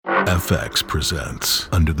FX presents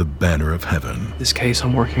Under the Banner of Heaven. This case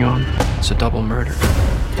I'm working on, it's a double murder.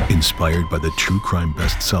 Inspired by the true crime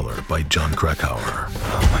bestseller by Jon Krakauer.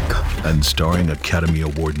 Oh my God. And starring Academy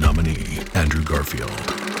Award nominee Andrew Garfield.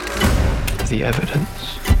 The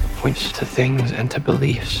evidence points to things and to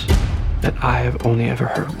beliefs that I have only ever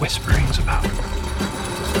heard whisperings about.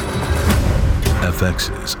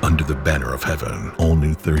 FX's Under the Banner of Heaven. All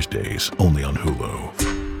new Thursdays, only on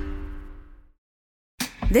Hulu.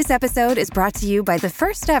 This episode is brought to you by the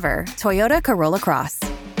first ever Toyota Corolla Cross.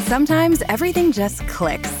 Sometimes everything just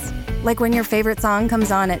clicks. Like when your favorite song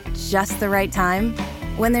comes on at just the right time.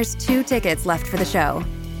 When there's 2 tickets left for the show.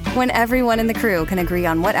 When everyone in the crew can agree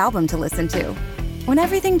on what album to listen to. When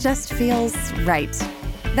everything just feels right.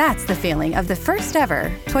 That's the feeling of the first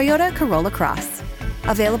ever Toyota Corolla Cross.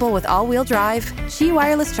 Available with all-wheel drive, Qi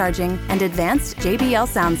wireless charging, and advanced JBL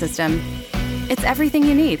sound system. It's everything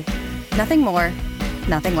you need. Nothing more,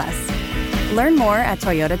 nothing less. Learn more at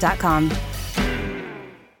toyota.com.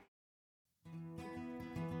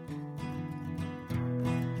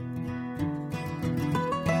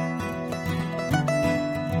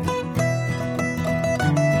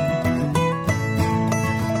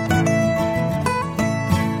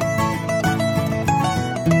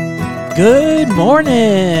 Good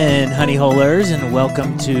morning, honey holers, and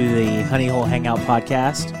welcome to the Honey Hole Hangout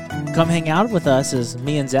podcast. Come hang out with us as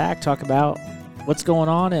me and Zach talk about what's going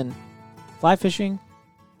on in fly fishing,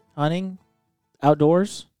 hunting,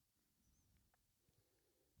 outdoors.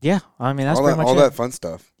 Yeah, I mean, that's pretty much all it. that fun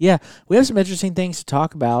stuff. Yeah, we have some interesting things to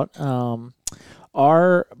talk about.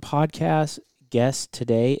 Our podcast guest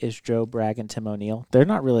today is Joe Bragg and Tim O'Neill. They're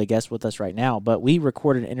not really a guest with us right now, but we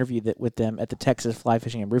recorded an interview with them at the Texas Fly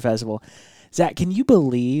Fishing and Brew Festival. Zach, can you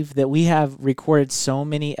believe that we have recorded so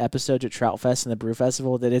many episodes at Trout Fest and the Brew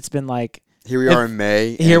Festival that it's been like... Here we are in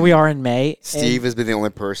May. Steve has been the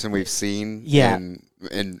only person we've seen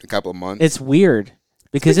in a couple of months. It's weird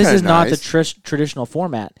because this is not the nice. Traditional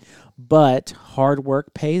format, but hard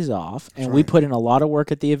work pays off, and we put in a lot of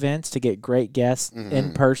work at the events to get great guests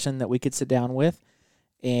in person that we could sit down with.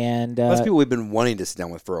 And that's people we've been wanting to sit down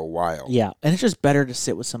with for a while. Yeah, and it's just better to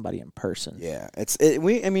sit with somebody in person. Yeah, I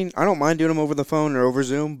don't mind doing them over the phone or over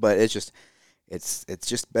Zoom, but it's just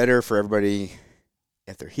better for everybody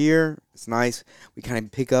if they're here. It's nice. We kind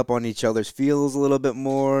of pick up on each other's feels a little bit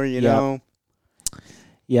more, you know.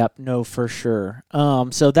 Yep, no, for sure.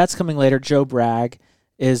 So that's coming later. Joe Bragg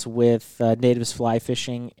is with Natives Fly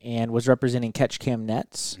Fishing and was representing Catch Cam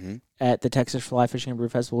Nets at the Texas Fly Fishing and Brew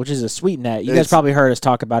Festival, which is a sweet net. You guys probably heard us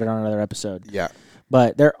talk about it on another episode. Yeah.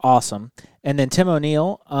 But they're awesome. And then Tim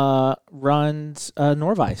O'Neill runs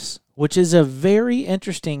Norvice, which is a very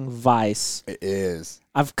interesting vice. It is.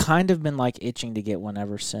 I've kind of been like itching to get one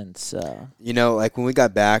ever since. Like when we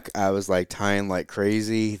got back, I was like tying like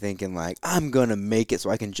crazy, thinking like I'm gonna make it so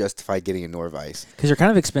I can justify getting a Norvice because they're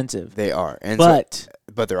kind of expensive. They are, but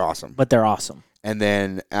they're awesome. But they're awesome. And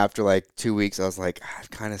then after like 2 weeks, I was like, I've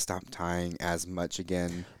kind of stopped tying as much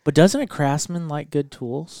again. But doesn't a Craftsman like good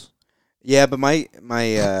tools? Yeah, but my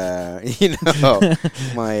Renzetti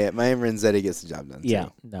gets the job done. Yeah,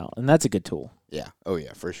 too. no, and that's a good tool. Yeah. Oh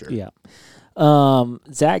yeah, for sure. Yeah.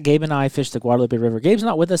 Zach, Gabe, and I fished the Guadalupe River. Gabe's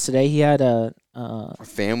not with us today. He had a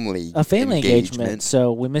family engagement.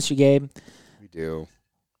 So we miss you, Gabe. We do.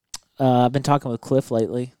 I've been talking with Cliff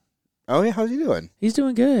lately. Oh yeah, how's he doing? He's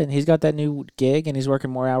doing good. He's got that new gig, and he's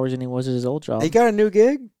working more hours than he was at his old job. He got a new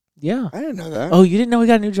gig? Yeah. I didn't know that. Oh, you didn't know he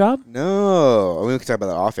got a new job? No. I mean, we can talk about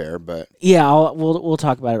that off air, but yeah, we'll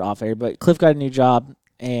talk about it off air. But Cliff got a new job,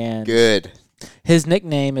 and good. His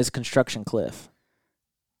nickname is Construction Cliff.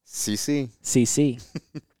 CC.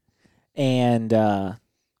 And I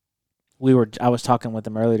was talking with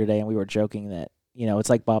him earlier today, and we were joking that it's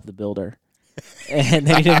like Bob the Builder. And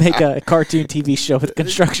they need to make a cartoon TV show with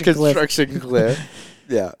Construction Cliff.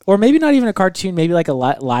 Yeah. Or maybe not even a cartoon, maybe like a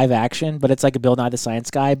live action, but it's like a Bill Nye the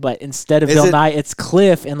Science Guy. But instead of Nye, it's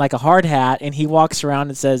Cliff in like a hard hat, and he walks around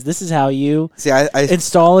and says, "This is how you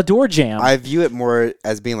install a door jamb." I view it more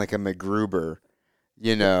as being like a MacGruber,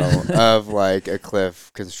 of like a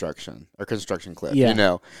Cliff Construction or Construction Cliff,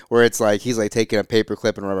 where it's like he's like taking a paper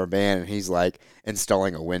clip and rubber band, and he's like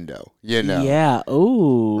installing a window, Yeah.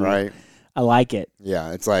 Ooh. Right. I like it.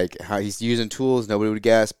 Yeah, it's like how he's using tools nobody would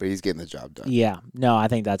guess, but he's getting the job done. Yeah, no, I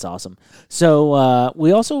think that's awesome. So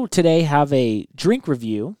we also today have a drink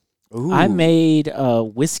review. Ooh. I made a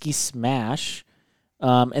whiskey smash,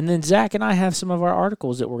 and then Zach and I have some of our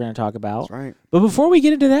articles that we're going to talk about. That's right. But before we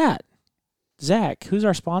get into that, Zach, who's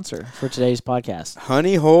our sponsor for today's podcast?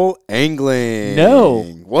 Honey Hole Angling. No.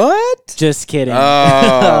 What? Just kidding.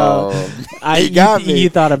 Oh. You got me. You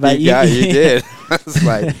thought about it. You did.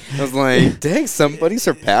 I was like, dang, somebody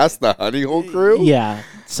surpassed the Honey Hole crew. Yeah,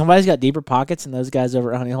 somebody's got deeper pockets than those guys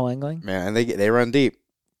over at Honey Hole Angling. Man, they run deep.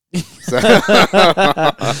 So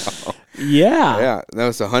Yeah.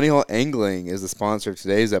 No, so Honey Hole Angling is the sponsor of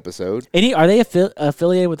today's episode. Are they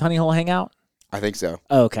affiliated with Honey Hole Hangout? I think so.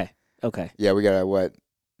 Oh, okay. Yeah, we got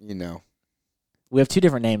We have two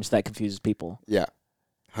different names that confuses people. Yeah.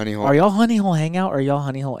 Honey Hole. Are y'all Honey Hole Hangout or are y'all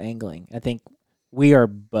Honey Hole Angling? I think we are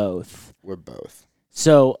both. We're both.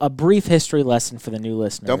 So a brief history lesson for the new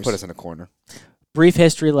listeners. Don't put us in a corner. Brief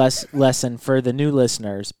history lesson for the new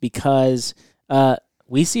listeners because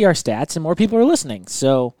we see our stats and more people are listening.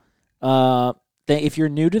 So if you're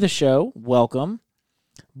new to the show, welcome.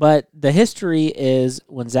 But the history is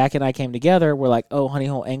when Zach and I came together, we're like, oh, Honey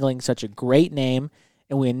Hole Angling is such a great name.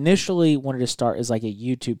 And we initially wanted to start as like a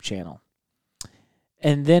YouTube channel.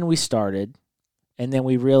 And then we started. And then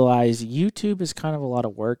we realized YouTube is kind of a lot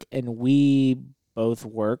of work. And we both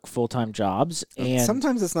work full-time jobs. And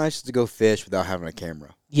sometimes it's nice to go fish without having a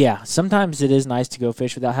camera. Yeah, sometimes it is nice to go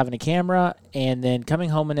fish without having a camera and then coming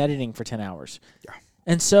home and editing for 10 hours. Yeah.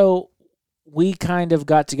 And so we kind of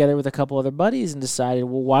got together with a couple other buddies and decided,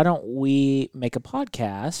 well, why don't we make a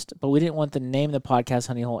podcast? But we didn't want to name the podcast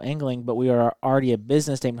Honey Hole Angling, but we are already a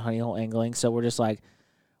business named Honey Hole Angling. So we're just like,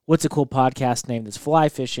 what's a cool podcast name that's fly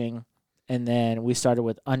fishing? And then we started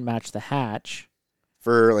with Unmatch the Hatch.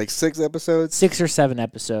 For like 6 episodes? 6 or 7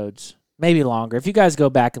 episodes, maybe longer. If you guys go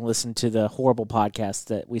back and listen to the horrible podcast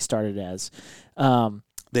that we started as.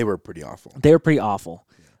 They were pretty awful. They were pretty awful.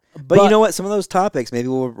 But you know what? Some of those topics maybe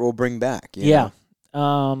we'll bring back. You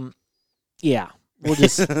know? Yeah. We'll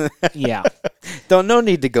just, yeah. No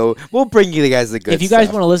need to go. We'll bring you guys the good If you guys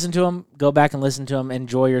stuff. want to listen to them, go back and listen to them,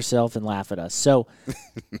 enjoy yourself, and laugh at us. So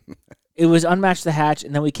it was Unmatch the Hatch,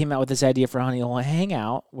 and then we came out with this idea for Honey Hole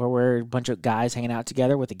Hangout, where we're a bunch of guys hanging out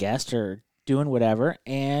together with a guest or doing whatever,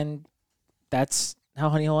 and that's how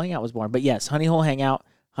Honey Hole Hangout was born. But yes, Honey Hole Hangout,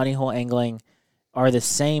 Honey Hole Angling are the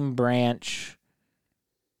same branch,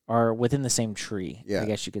 are within the same tree, I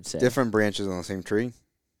guess you could say. Different branches on the same tree?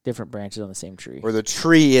 Different branches on the same tree. Or the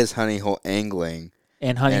tree is Honey Hole Angling.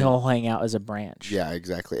 And Honey Hole Hangout is a branch. Yeah,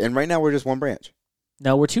 exactly. And right now we're just one branch.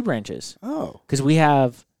 No, we're 2 branches. Oh. Because we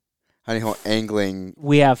have Honey Hole Angling.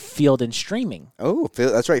 We have Field and Streaming. Oh,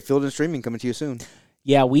 that's right. Field and Streaming coming to you soon.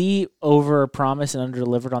 Yeah, we over-promised and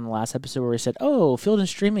under-delivered on the last episode where we said, oh, Field and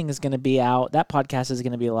Streaming is going to be out. That podcast is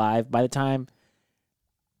going to be live by the time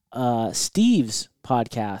Steve's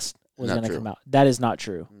podcast was going to come out. That is not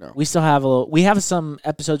true. No. We still have we have some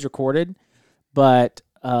episodes recorded, but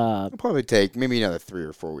it'll probably take maybe another 3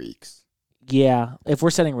 or 4 weeks. Yeah, if we're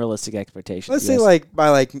setting realistic expectations. Let's say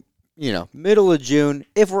by middle of June.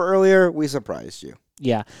 If we're earlier, we surprised you.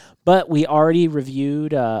 Yeah, but we already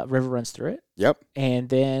reviewed River Runs Through It. Yep. And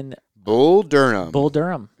then Bull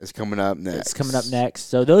Durham is coming up next. It's coming up next.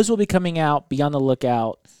 So those will be coming out. Be on the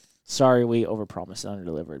lookout. Sorry, we overpromised and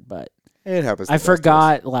underdelivered, but it happens. I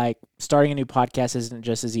forgot, starting a new podcast isn't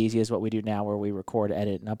just as easy as what we do now where we record,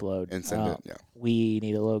 edit, and upload. And send it, yeah. We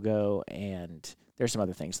need a logo, and there's some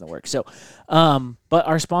other things in the works. So, but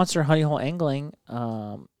our sponsor, Honey Hole Angling,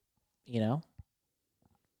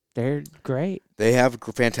 they're great. They have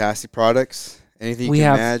fantastic products. Anything you we can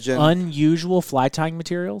have imagine. Unusual fly tying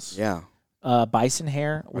materials. Yeah. Bison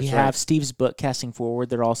hair. We That's have right. Steve's book, Casting Forward.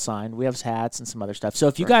 They're all signed. We have hats and some other stuff. So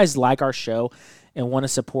if you guys like our show and want to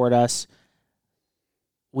support us,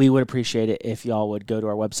 we would appreciate it if y'all would go to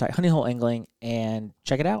our website, Honey Hole Angling, and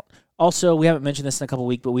check it out. Also, we haven't mentioned this in a couple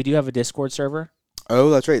weeks, but we do have a Discord server. Oh,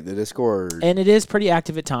 that's right, the Discord. And it is pretty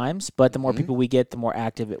active at times, but the more people we get, the more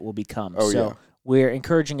active it will become. Oh, so yeah. we're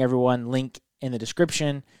encouraging everyone, link in the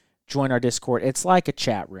description, join our Discord. It's like a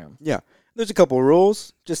chat room. Yeah. There's a couple of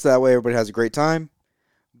rules, just that way everybody has a great time.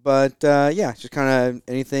 But, just kind of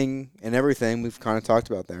anything and everything we've kind of talked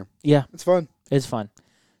about there. Yeah. It's fun. It's fun.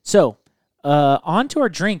 So, on to our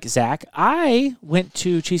drink, Zach. I went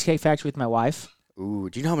to Cheesecake Factory with my wife. Ooh,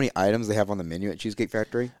 do you know how many items they have on the menu at Cheesecake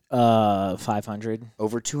Factory? 500.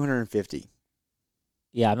 Over 250.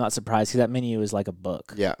 Yeah, I'm not surprised because that menu is like a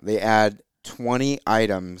book. Yeah, they add 20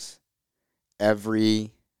 items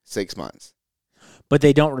every 6 months. But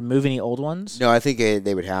they don't remove any old ones? No, I think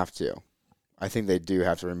they would have to. I think they do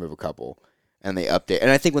have to remove a couple. And they update. And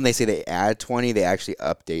I think when they say they add 20, they actually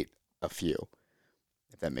update a few.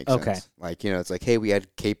 If that makes sense. Like, it's like, hey, we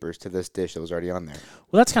add capers to this dish that was already on there.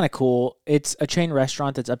 Well, that's kind of cool. It's a chain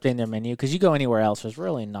restaurant that's updating their menu because you go anywhere else, there's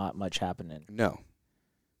really not much happening. No.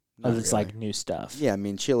 It's like new stuff. Yeah, I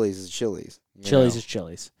mean, Chili's is Chili's. Chili's is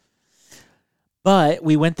Chili's. But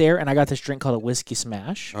we went there, and I got this drink called a Whiskey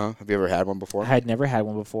Smash. Have you ever had one before? I had never had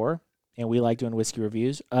one before. and we like doing whiskey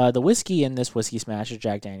reviews. The whiskey in this Whiskey Smash is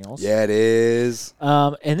Jack Daniels. Yeah, it is.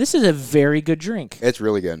 And this is a very good drink. It's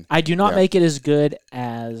really good. I do not make it as good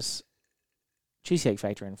as Cheesecake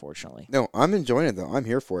Factory, unfortunately. No, I'm enjoying it, though. I'm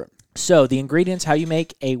here for it. So the ingredients, how you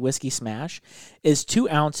make a Whiskey Smash, is 2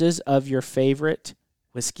 ounces of your favorite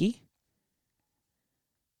whiskey,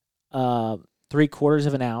 3/4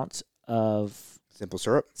 of an ounce of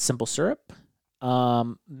simple syrup,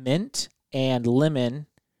 mint, and lemon,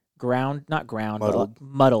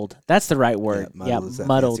 muddled. That's the right word. Yeah, muddled.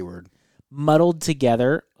 Fancy word. Muddled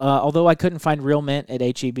together. Although I couldn't find real mint at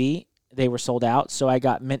H-E-B, they were sold out, so I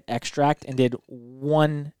got mint extract and did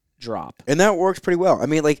 1 drop. And that works pretty well. I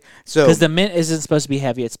mean, so because the mint isn't supposed to be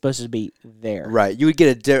heavy; it's supposed to be there. Right. You would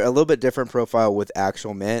get a little bit different profile with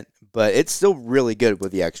actual mint, but it's still really good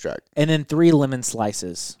with the extract. And then 3 lemon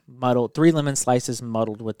slices muddled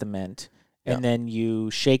with the mint, and then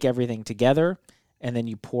you shake everything together, and then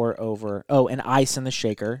you pour over. Oh, and ice in the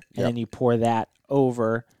shaker, and then you pour that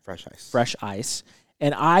over fresh ice.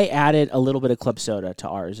 And I added a little bit of club soda to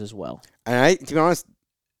ours as well. And to be honest.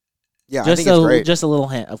 Yeah, just I think it's great. Just a little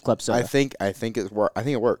hint of club soda. I think it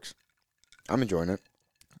works. I'm enjoying it.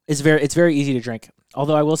 It's very easy to drink.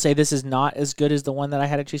 Although I will say this is not as good as the one that I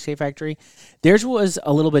had at Cheesecake Factory. Theirs was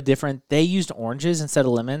a little bit different. They used oranges instead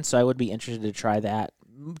of lemons, so I would be interested to try that.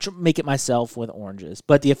 Make it myself with oranges,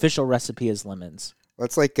 but the official recipe is lemons.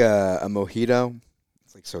 That's like a mojito.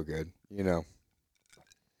 It's like so good, you know.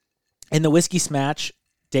 And the Whiskey Smash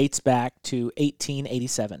dates back to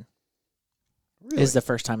 1887. Really? Is the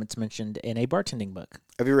first time it's mentioned in a bartending book.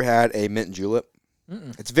 Have you ever had a mint julep?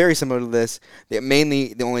 Mm-mm. It's very similar to this. The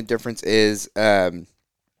only difference is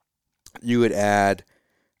you would add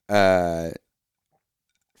fresh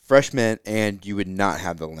mint and you would not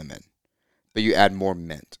have the lemon, but you add more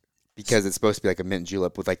mint because it's supposed to be like a mint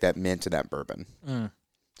julep with like that mint and that bourbon.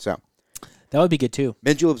 So that would be good too.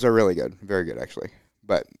 Mint juleps are really good, very good actually.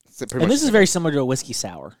 But this is very similar to a whiskey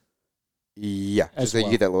sour. Yeah, just so you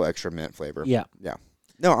get that little extra mint flavor. Yeah.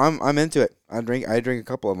 No, I'm into it. I drink a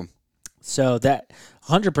couple of them. So that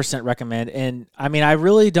 100% recommend. And I mean, I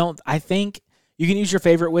really don't. I think you can use your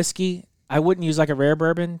favorite whiskey. I wouldn't use like a rare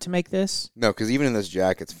bourbon to make this. No, because even in this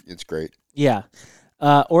Jack, it's great. Yeah,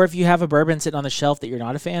 or if you have a bourbon sitting on the shelf that you're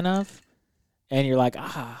not a fan of, and you're like,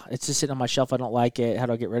 it's just sitting on my shelf. I don't like it. How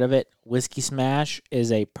do I get rid of it? Whiskey Smash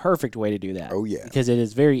is a perfect way to do that. Oh yeah, because it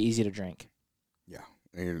is very easy to drink.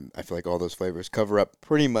 And I feel like all those flavors cover up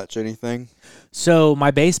pretty much anything. So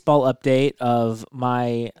my baseball update of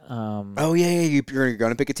my you're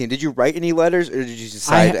going to pick a team. Did you write any letters, or did you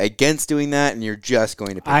decide against doing that, and you're just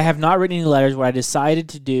going to pick I have not written any letters. What I decided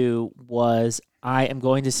to do was I am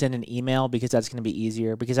going to send an email because that's going to be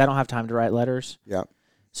easier because I don't have time to write letters. Yeah.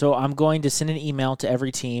 So I'm going to send an email to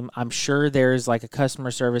every team. I'm sure there's like a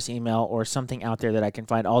customer service email or something out there that I can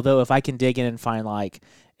find. Although if I can dig in and find like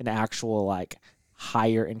an actual like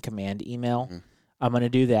higher in command email, I'm going to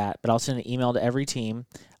do that. But I'll send an email to every team.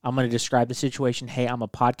 I'm going to describe the situation. Hey, I'm a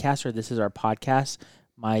podcaster. This is our podcast.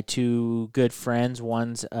 My 2 good friends,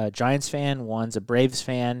 one's a Giants fan, one's a Braves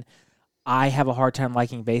fan. I have a hard time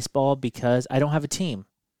liking baseball because I don't have a team.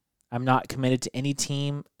 I'm not committed to any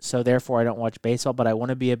team, so therefore I don't watch baseball, but I want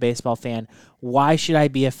to be a baseball fan. Why should I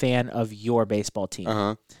be a fan of your baseball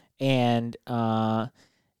team? And, I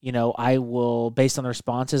will, based on the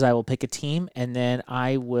responses, I will pick a team, and then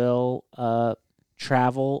I will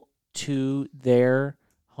travel to their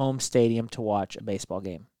home stadium to watch a baseball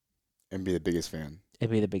game. And be the biggest fan.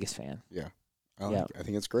 Yeah. I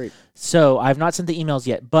think it's great. So I've not sent the emails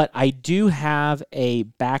yet, but I do have a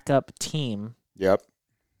backup team. Yep.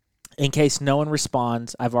 In case no one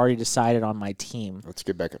responds, I've already decided on my team. That's a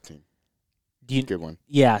good backup team. Good one.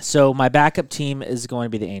 Yeah, so my backup team is going to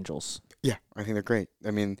be the Angels. Yeah, I think they're great.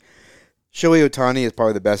 I mean, Shohei Ohtani is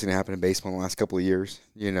probably the best thing to happen in baseball in the last couple of years.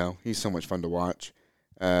 You know, he's so much fun to watch.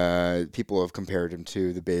 People have compared him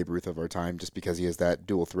to the Babe Ruth of our time just because he has that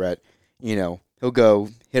dual threat. You know, he'll go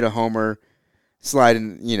hit a homer, slide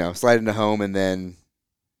into home, and then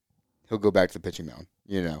he'll go back to the pitching mound.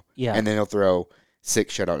 You know, and then he'll throw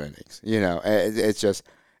 6 shutout innings. You know, it's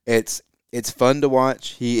fun to watch.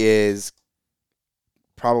 He is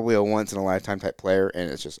probably a once-in-a-lifetime type player,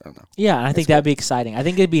 and it's just, I don't know. Yeah, I think that'd be exciting. I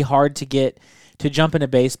think it'd be hard to jump into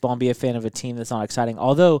baseball and be a fan of a team that's not exciting.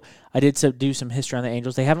 Although I did do some history on the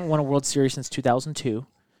Angels. They haven't won a World Series since 2002.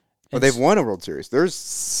 Well, they've won a World Series.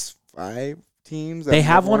 There's 5 teams. They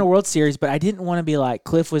have won a World Series, but I didn't want to be like,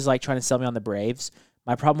 Cliff was like trying to sell me on the Braves.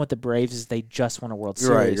 My problem with the Braves is they just won a World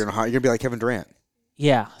Series. Right, you're gonna be like Kevin Durant.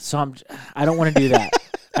 Yeah, so I don't want to do that.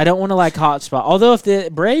 I don't want to like hotspot. Although if the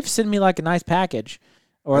Braves send me like a nice package,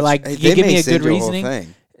 or like you give me a good reasoning,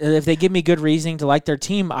 If they give me good reasoning to like their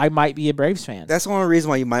team, I might be a Braves fan. That's one reason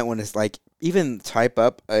why you might want to like even type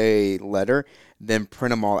up a letter, then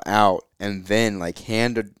print them all out, and then like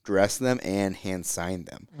hand address them and hand sign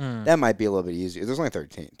them. That might be a little bit easier. There's only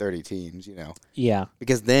 30 teams, you know. Yeah.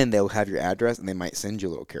 Because then they'll have your address and they might send you a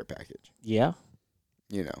little care package. Yeah.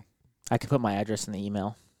 You know. I could put my address in the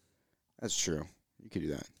email. That's true. You could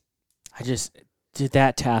do that. Dude,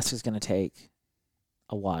 that task is going to take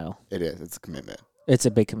a while. It is. It's a commitment. It's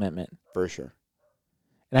a big commitment. For sure.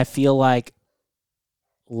 And I feel like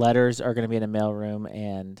letters are going to be in a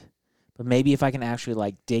mailroom, but maybe if I can actually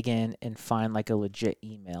like dig in and find like a legit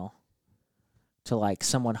email to like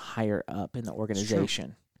someone higher up in the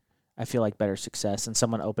organization, I feel like better success than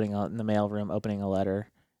someone opening in the mailroom, opening a letter,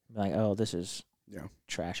 and be like, oh, this is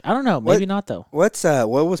trash. I don't know. Maybe not though. What's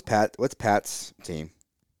Pat's team?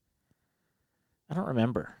 I don't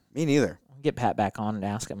remember. Me neither. I'll get Pat back on and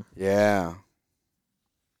ask him. Yeah.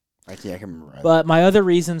 I can't remember. But my other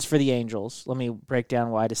reasons for the Angels, let me break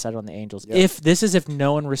down why I decided on the Angels. Yep. If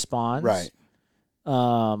no one responds, Right.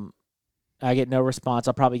 I get no response,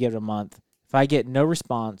 I'll probably give it a month. If I get no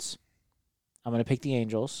response, I'm going to pick the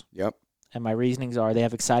Angels. Yep. And my reasonings are they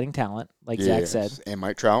have exciting talent, like Zach said. And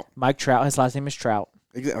Mike Trout. Mike Trout, his last name is Trout.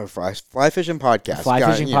 Fly Fishing Podcast. Fly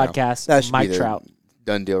Fishing Podcast, that should Mike be the Trout.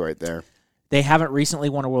 Done deal right there. They haven't recently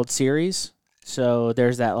won a World Series, so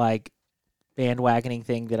there's that like bandwagoning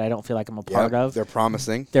thing that I don't feel like I'm a part of. They're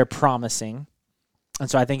promising. They're promising. And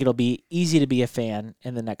so I think it'll be easy to be a fan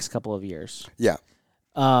in the next couple of years. Yeah.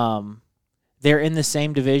 They're in the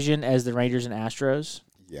same division as the Rangers and Astros.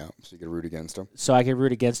 Yeah, so you can root against them. So I could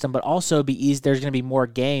root against them, but also be easy. There's going to be more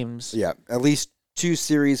games. Yeah, at least 2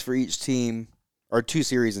 series for each team, or 2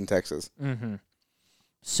 series in Texas. Mm-hmm.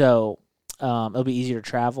 So it'll be easier to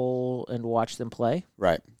travel and watch them play.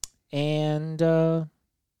 Right. And,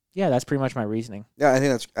 that's pretty much my reasoning. Yeah, I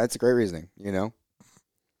think that's a great reasoning, you know.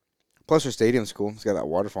 Plus, their stadium's cool. It's got that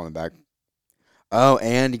waterfall in the back. Oh,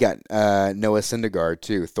 and you got Noah Syndergaard,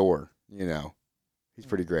 too, Thor, you know. He's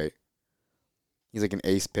pretty great. He's like an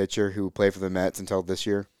ace pitcher who played for the Mets until this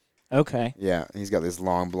year. Okay. Yeah, he's got this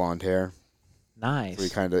long blonde hair. Nice.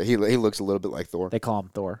 So he looks a little bit like Thor. They call him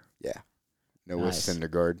Thor. Yeah. Noah Nice.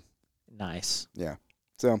 Syndergaard. Nice. Yeah.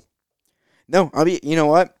 So, no, you know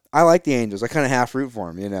what? I like the Angels. I kind of half root for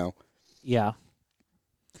them, you know. Yeah.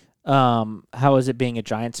 How is it being a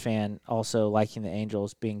Giants fan, also liking the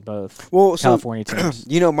Angels, being both California teams?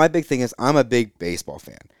 You know, my big thing is I'm a big baseball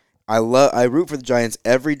fan. I root for the Giants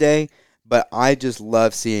every day, but I just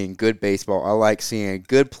love seeing good baseball. I like seeing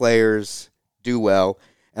good players do well,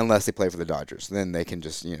 unless they play for the Dodgers. Then they can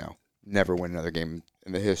just, you know, never win another game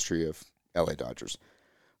in the history of LA Dodgers.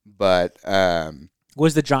 But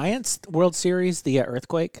was the Giants World Series the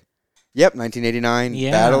earthquake? Yep, 1989,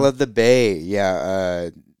 Yeah. Battle of the Bay.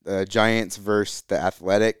 Yeah, Giants versus the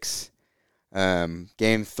Athletics. Game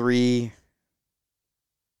 3,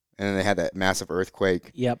 and then they had that massive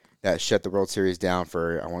earthquake. Yep. That shut the World Series down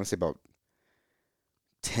for, I want to say, about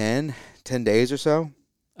 10 days or so.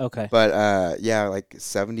 Okay. But, like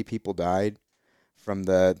 70 people died from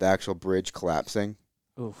the actual bridge collapsing.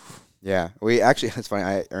 Oof. Yeah. It's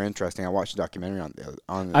funny, or interesting. I watched a documentary on it the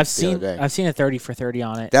other day. I've seen a 30 for 30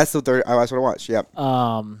 on it. That's the third. That's what I watched, yep.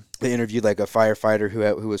 They interviewed, like, a firefighter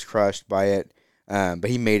who was crushed by it, but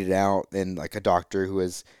he made it out, and, like, a doctor who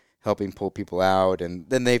was helping pull people out, and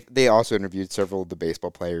then they also interviewed several of the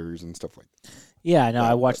baseball players and stuff like that. Yeah, I know.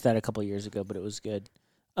 I watched that a couple years ago, but it was good.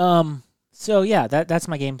 So yeah, that's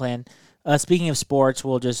my game plan. Speaking of sports,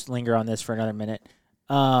 we'll just linger on this for another minute.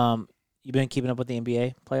 You been keeping up with the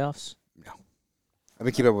NBA playoffs? No, I've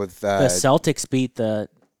been keeping up with the Celtics beat Brooklyn.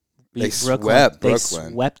 They swept Brooklyn. They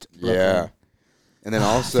swept Brooklyn. Yeah, and then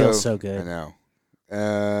also feels so good. I know.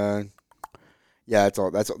 Yeah, that's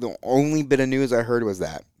all. That's the only bit of news I heard was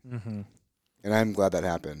that. Mm-hmm. And I'm glad that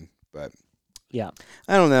happened, but yeah,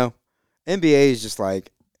 I don't know. NBA is just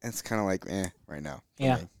like, it's kind of like right now.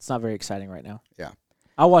 Yeah, me. it's not very exciting right now. Yeah,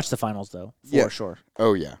 I'll watch the finals though Yeah. for sure.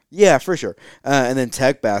 Oh yeah, for sure. And then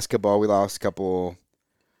Tech basketball, we lost a couple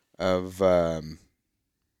of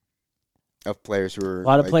players who were A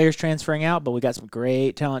lot of players transferring out, but we got some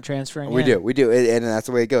great talent transferring. We do, and that's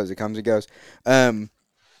the way it goes. It comes and goes.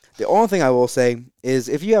 The only thing I will say is,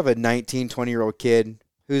 if you have a 19, 20-year-old kid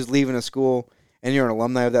who's leaving a school and you're an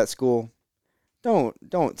alumni of that school, don't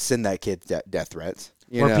send that kid death threats.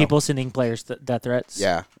 Or people sending players death threats.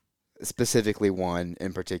 Yeah, specifically one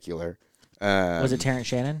in particular. Was it Terrence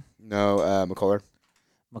Shannon? No, McCullough.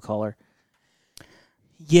 McCullough.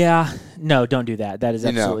 Yeah, no, don't do that. That is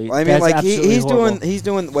absolutely. I mean, that's like absolutely horrible. he's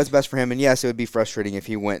doing what's best for him, and yes, it would be frustrating if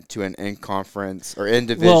he went to an in conference or in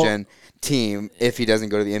division team if he doesn't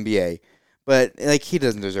go to the NBA. But like he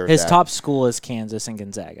doesn't deserve His that. top school is Kansas and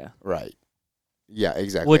Gonzaga, Right. Yeah,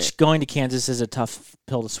 exactly. which going to Kansas is a tough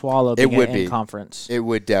pill to swallow. Being would in be. conference. it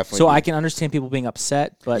would definitely. So be. I can understand people being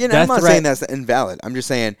upset, but I'm death not threat, saying that's invalid. I'm just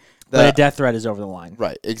saying but a death threat is over the line.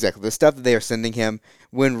 right, exactly. The stuff that they are sending him,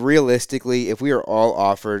 when realistically, if we are all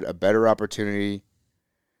offered a better opportunity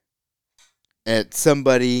at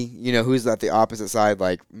somebody, who's at the opposite side,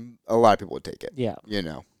 like a lot of people would take it. Yeah.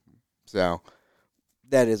 So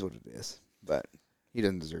that is what it is. But he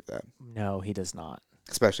doesn't deserve that, No, he does not.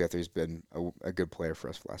 especially after he's been a good player for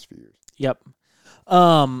us for the last few years. Yep.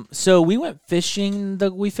 So we went fishing.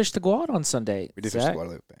 We fished the Guad on Sunday. We did fish Zach? the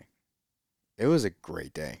Guadalupe. It was a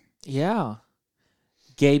great day. Yeah.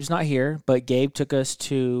 Gabe's not here, but Gabe took us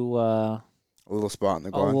to A little spot in the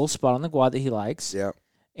a Guad. little spot on the Guad that he likes. Yeah,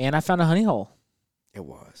 And I found a honey hole. it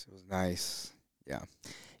was. It was nice. Yeah.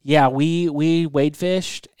 Yeah, we wade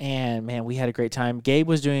fished, and man, we had a great time. Gabe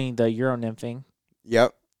was doing the Euro nymphing,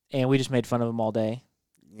 Yep. and we just made fun of him all day.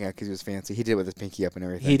 Yeah, because he was fancy. He did it with his pinky up and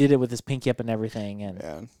everything. He did it with his pinky up and everything, and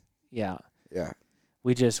Yeah. yeah, Yeah.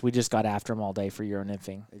 we just got after him all day for Euro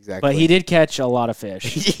nymphing. Exactly. But he did catch a lot of fish.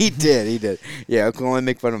 He did. Yeah, I can only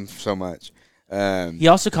make fun of him so much. He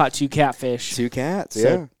also caught 2 catfish. 2 cats, So,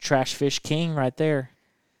 yeah. trash fish king right there.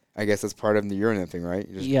 I guess that's part of the urine thing, right?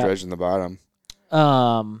 You're just Yeah. dredging the bottom.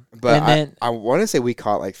 And But then I want to say we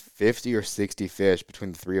caught like 50 or 60 fish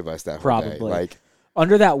between the three of us that whole day. Probably. Like,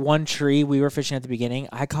 under that one tree we were fishing at the beginning,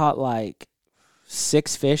 I caught like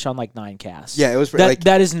 6 fish on like 9 casts. yeah, it was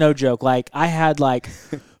That is no joke. Like I had like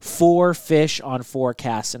 4 fish on 4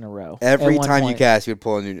 casts in a row. every at one time you point. cast, you'd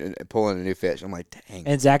pull in a new fish. I'm like, dang.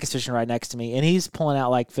 And Zach is fishing right next to me, and he's pulling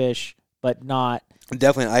out like fish, but not.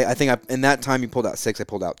 Definitely. I think in that time you pulled out 6, I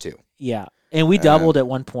pulled out 2. Yeah, and we doubled at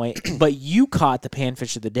one point. But you caught the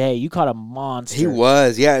panfish of the day. You caught a monster. He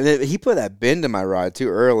was, yeah. And he put that bend in my rod too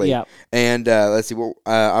early. Yeah. And let's see,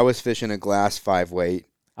 I was fishing a glass 5 weight.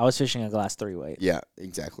 I was fishing a glass 3 weight. Yeah,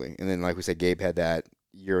 exactly. And then, like we said, Gabe had that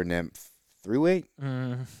Euro nymph 3 weight.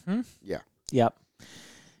 Mm-hmm. Yeah. Yep.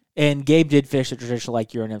 And Gabe did fish the traditional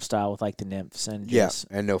like Euro nymph style with like the nymphs and just,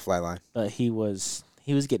 and no fly line. but he was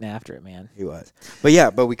getting after it, man. He was.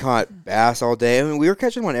 But we caught bass all day. I mean, we were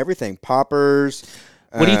catching on everything. Poppers.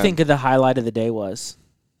 What do you think of the highlight of the day was?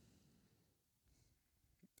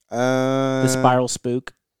 The spiral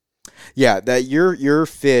spook. Yeah, that your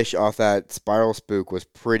fish off that spiral spook was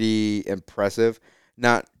pretty impressive.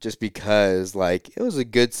 Not just because like it was a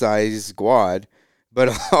good size guad, but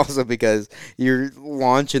also because you're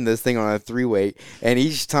launching this thing on a 3 weight, and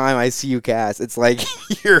each time I see you cast, it's like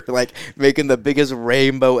you're like making the biggest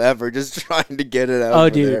rainbow ever, just trying to get it out. Oh, over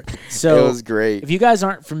dude! there. So it was great. If you guys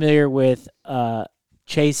aren't familiar with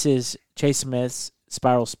Chase Smith's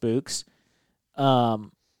spiral spooks,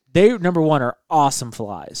 they number one are awesome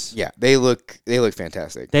flies. Yeah, they look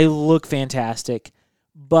fantastic. They look fantastic,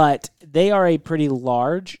 but they are a pretty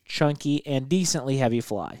large, chunky, and decently heavy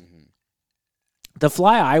fly. Mm-hmm. The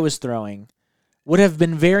fly I was throwing would have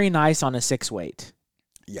been very nice on a 6 weight.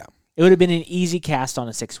 Yeah. It would have been an easy cast on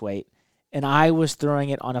a 6 weight, and I was throwing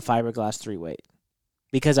it on a fiberglass 3 weight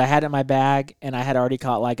because I had it in my bag and I had already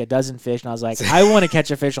caught like a dozen fish, and I was like, I want to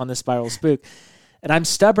catch a fish on this spiral spook. And I'm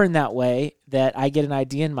stubborn that way that I get an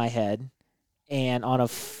idea in my head, and on a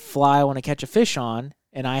fly I want to catch a fish on,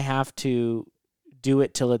 and I have to do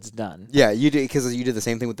it till it's done. Yeah, you did because you did the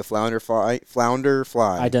same thing with the flounder fly.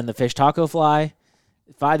 I done the fish taco fly.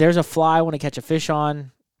 If there's a fly I want to catch a fish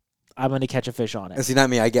on, I'm going to catch a fish on And it. see, not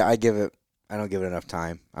me. I don't give it enough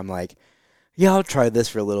time. I'm like, yeah, I'll try this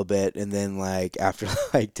for a little bit, and then like after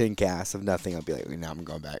like 10 casts of nothing, I'll be like, now I'm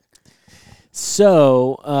going back.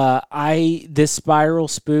 So this spiral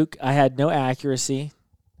spook, I had no accuracy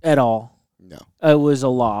at all. No. It was a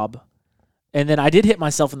lob. And then I did hit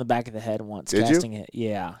myself in the back of the head once Did you? casting it.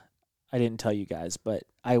 Yeah. I didn't tell you guys, but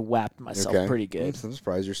I whapped myself pretty good. I'm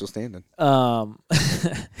surprised you're still standing.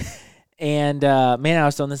 And man, I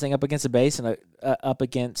was throwing this thing up against the base and up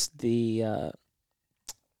against the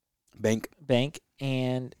bank,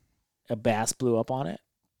 and a bass blew up on it,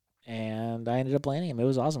 and I ended up landing him. It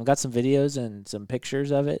was awesome. I got some videos and some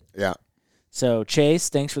pictures of it. Yeah. So Chase,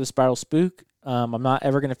 thanks for the spiral spook. I'm not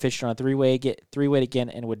ever going to fish it on a 3 weight again,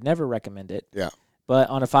 and would never recommend it. Yeah. But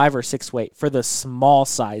on a 5 or 6 weight for the small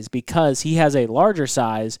size, because he has a larger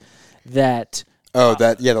size that.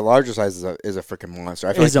 The larger size is a freaking monster.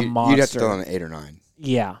 I feel Is like a you'd have to monster. throw on an 8 or 9.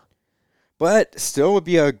 Yeah. But still would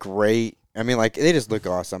be a great. I mean, like they just look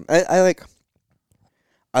awesome. I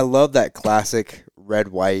love that classic red,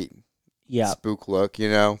 white, Yeah. spook look, you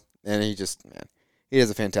know? And he just, man, he does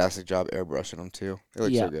a fantastic job airbrushing them, too. It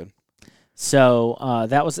looks so good. So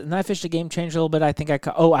that was, and I fished a game changer a little bit. I think I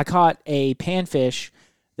caught a panfish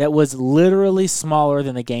that was literally smaller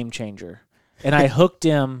than the game changer. And I hooked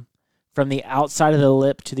him from the outside of the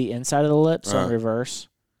lip to the inside of the lip, so in reverse.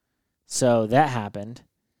 So that happened.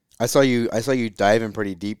 I saw you diving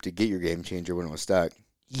pretty deep to get your game changer when it was stuck.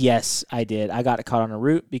 Yes, I did. I got it caught on a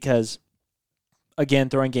root because, again,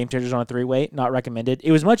 throwing game changers on a 3-weight, not recommended.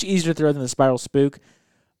 It was much easier to throw than the Spiral Spook,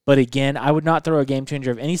 but again, I would not throw a game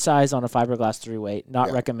changer of any size on a fiberglass 3-weight,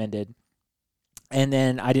 not recommended. And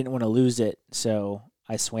then I didn't want to lose it, so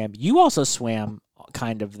I swam. You also swam,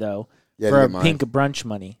 kind of, though, for a pink brunch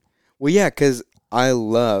money. Well, yeah, because I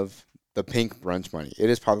love the pink brunch money. It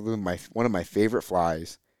is probably one of my favorite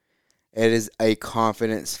flies. It is a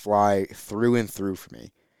confidence fly through and through for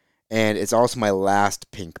me. And it's also my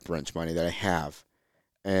last pink brunch money that I have.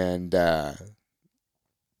 And I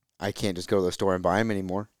can't just go to the store and buy them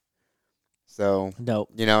anymore. So, nope.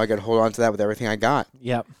 You know, I got to hold on to that with everything I got.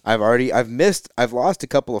 Yep. I've lost a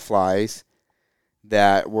couple of flies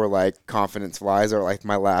that were like confidence flies, or like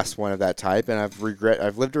my last one of that type, and I've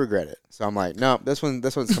lived to regret it. So I'm like, no, this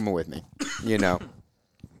one's coming with me, you know.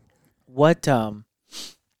 What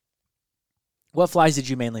flies did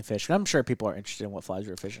you mainly fish? I'm sure people are interested in what flies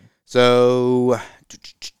you were fishing. So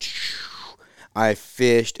I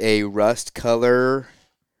fished a rust-colored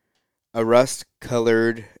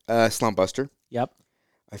slump buster. Yep.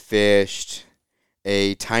 I fished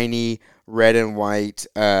a tiny red and white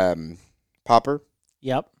popper.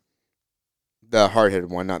 Yep. The hard-headed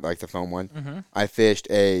one, not like the foam one. Mm-hmm. I fished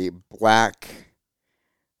a black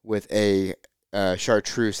with a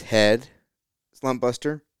chartreuse head slump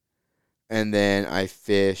buster. And then I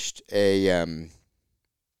fished that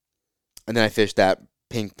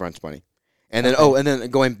pink brunch bunny. And then and then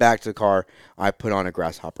going back to the car, I put on a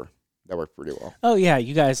grasshopper. That worked pretty well. Oh yeah,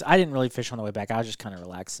 you guys, I didn't really fish on the way back. I was just kind of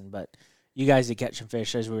relaxing, but you guys did catch some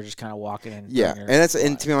fish as we were just kind of walking in. Yeah.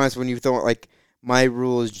 And to be honest, when you throw it, like, my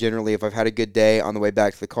rule is generally if I've had a good day on the way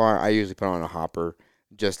back to the car, I usually put on a hopper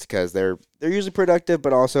just because they're usually productive,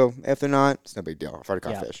 but also if they're not, it's no big deal. I've already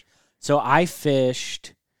caught fish. So I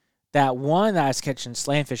fished that one that I was catching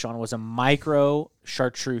slam fish on was a micro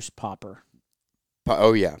chartreuse popper.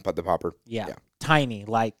 Oh yeah, but the popper. Yeah. Tiny,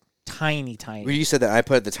 like tiny. Well, you said that I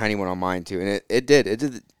put the tiny one on mine too, and it did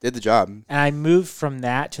the job. And I moved from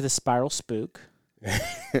that to the Spiral Spook.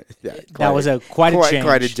 That was quite a change.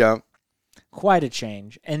 Quite a jump. Quite a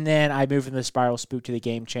change. And then I moved from the Spiral Spook to the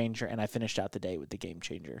Game Changer, and I finished out the day with the Game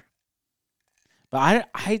Changer. But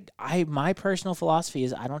my personal philosophy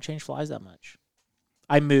is I don't change flies that much.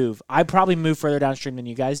 I move. I probably move further downstream than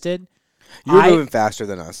you guys did. You're moving faster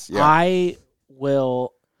than us. Yeah. I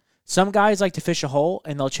will. Some guys like to fish a hole,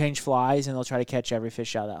 and they'll change flies, and they'll try to catch every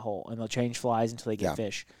fish out of that hole, and they'll change flies until they get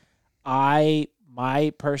fish. My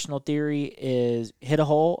personal theory is hit a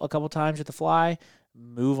hole a couple times with the fly,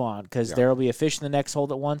 move on, because there will be a fish in the next hole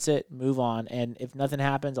that wants it, move on. And if nothing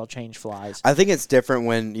happens, I'll change flies. I think it's different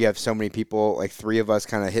when you have so many people, like 3 of us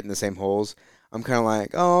kind of hitting the same holes. I'm kind of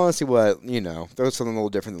like, oh, let's see what, throw something a little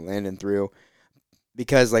different than landing through.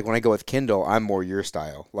 Because, like, when I go with Kindle, I'm more your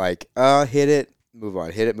style. Like, hit it, move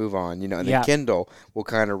on, hit it, move on, And then Kindle will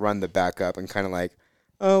kind of run the backup and kind of like,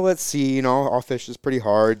 oh, let's see, I'll fish this pretty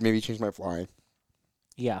hard, maybe change my fly.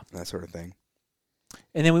 Yeah. That sort of thing.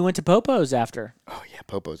 And then we went to Popo's after. Oh, yeah,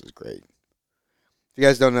 Popo's is great. If you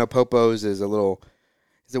guys don't know, Popo's is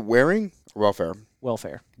is it Waring or Welfare?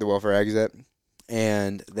 Welfare. The Welfare exit.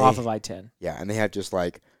 And off of I-10. Yeah, and they have just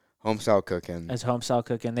like home-style cooking. It's home-style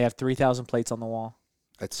cooking. They have 3,000 plates on the wall.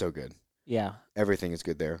 That's so good. Yeah. Everything is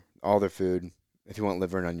good there. All their food. If you want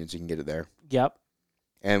liver and onions, you can get it there. Yep.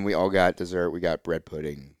 And we all got dessert. We got bread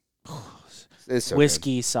pudding. It's so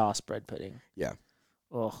whiskey good. sauce bread pudding. Yeah.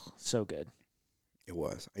 Oh, so good. It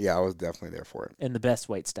was. Yeah, I was definitely there for it. And the best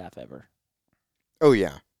wait staff ever. Oh,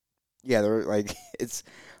 yeah. Yeah, they're like, it's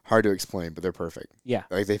hard to explain, but they're perfect. Yeah.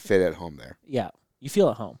 Like, they fit at home there. Yeah. You feel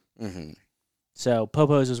at home. Mm-hmm. So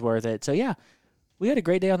Popo's was worth it. So, yeah, we had a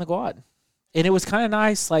great day on the quad. And it was kind of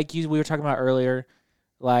nice, like we were talking about earlier.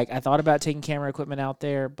 Like, I thought about taking camera equipment out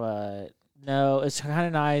there, but no, it's kind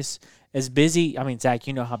of nice. As busy, I mean, Zach,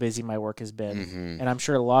 you know how busy my work has been. Mm-hmm. And I'm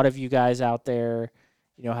sure a lot of you guys out there,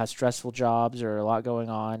 have stressful jobs or a lot going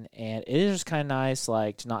on. And it is just kind of nice,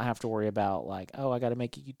 like, to not have to worry about, like, oh, I got to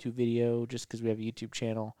make a YouTube video just because we have a YouTube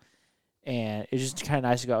channel. And it's just kind of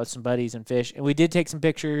nice to go out with some buddies and fish. And we did take some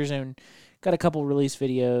pictures and got a couple release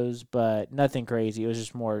videos, but nothing crazy. It was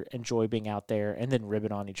just more enjoy being out there and then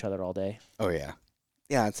ribbing on each other all day. Oh, yeah.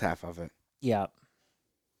 Yeah, that's half of it. Yeah.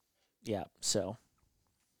 Yeah, so.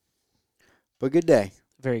 But good day.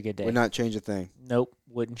 Very good day. Would not change a thing. Nope,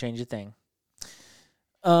 wouldn't change a thing.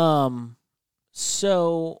 Would not change a thing. Nope, wouldn't change a thing.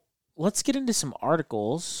 So let's get into some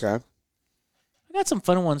articles. Okay. I got some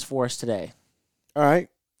fun ones for us today. All right.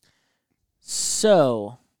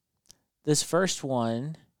 So, this first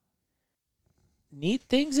one, neat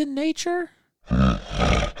things in nature?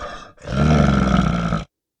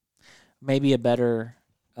 Maybe a better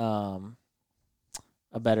title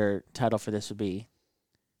for this would be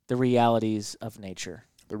The Realities of Nature.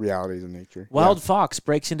 The realities of nature. Wild fox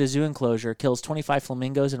breaks into zoo enclosure, kills 25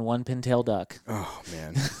 flamingos and 1 pintail duck. Oh,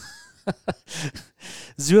 man.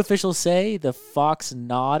 Zoo officials say the fox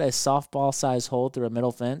gnawed a softball-sized hole through a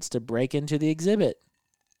metal fence to break into the exhibit.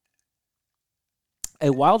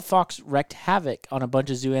 A wild fox wreaked havoc on a bunch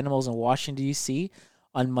of zoo animals in Washington, D.C.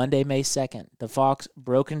 on Monday, May 2nd. The fox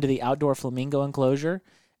broke into the outdoor flamingo enclosure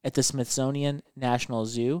at the Smithsonian National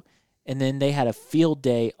Zoo, and then they had a field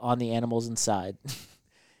day on the animals inside.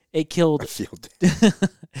 It killed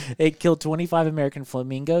 25 American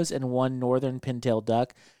flamingos and 1 northern pintail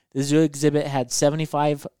duck. The zoo exhibit had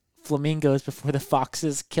 75 flamingos before the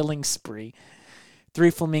fox's killing spree. 3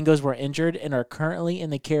 flamingos were injured and are currently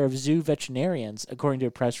in the care of zoo veterinarians, according to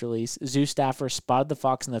a press release. Zoo staffers spotted the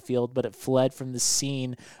fox in the field, but it fled from the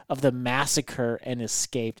scene of the massacre and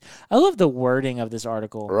escaped. I love the wording of this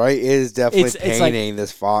article. Right? It is definitely It's painting like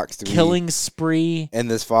this fox to killing be. spree, And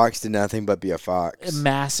this fox did nothing but be a fox.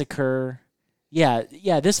 massacre. Yeah,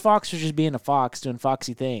 this fox was just being a fox doing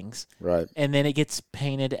foxy things. Right. And then it gets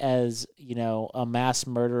painted as, a mass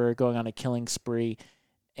murderer going on a killing spree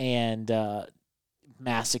and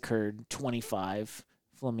massacred 25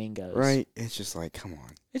 flamingos. Right? It's just like, come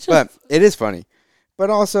on. It's But just, it is funny. But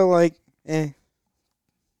also, like, they're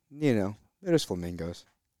just flamingos.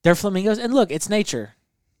 they're flamingos. And look, it's nature.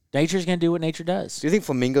 Nature's going to do what nature does. Do you think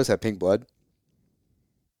flamingos have pink blood?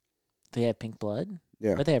 They have pink blood,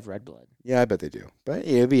 Yeah. but they have red blood. Yeah, I bet they do. But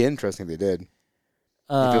yeah, it'd be interesting if they did. It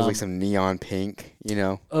feels like some neon pink,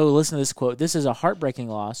 Oh, listen to this quote. "This is a heartbreaking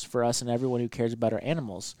loss for us and everyone who cares about our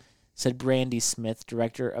animals," said Brandy Smith,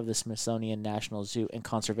 director of the Smithsonian National Zoo and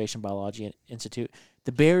Conservation Biology Institute.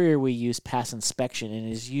 "The barrier we use passed inspection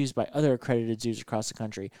and is used by other accredited zoos across the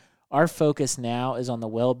country. Our focus now is on the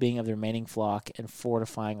well-being of the remaining flock and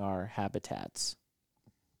fortifying our habitats."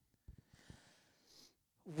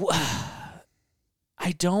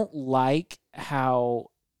 I don't like how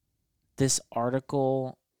this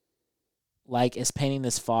article is painting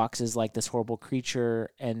this fox as like this horrible creature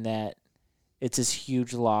and that it's this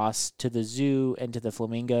huge loss to the zoo and to the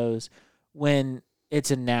flamingos when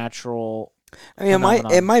it's a natural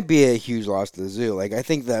phenomenon. it might be a huge loss to the zoo. Like, I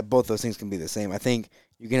think that both those things can be the same. I think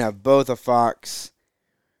you can have both a fox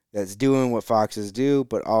that's doing what foxes do,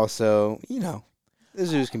 but also, the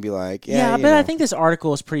zoos can be like, but I think this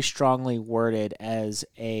article is pretty strongly worded as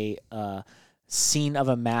a scene of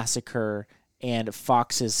a massacre and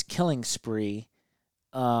fox's killing spree.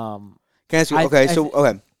 Can I ask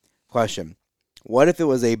you? Question: what if it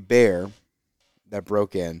was a bear that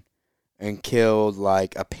broke in and killed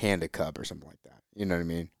like a panda cub or something like that? You know what I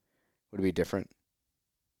mean? Would it be different?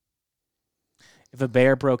 If a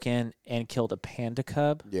bear broke in and killed a panda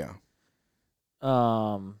cub, Yeah.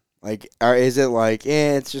 I Is it like,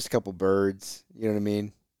 it's just a couple birds? You know what I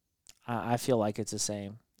mean? I feel like it's the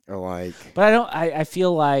same. Or like, But I don't. I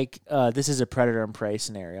feel like this is a predator and prey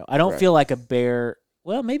scenario. I don't Right. feel like a bear.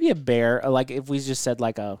 Well, maybe a bear. Like if we just said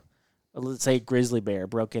like let's say a grizzly bear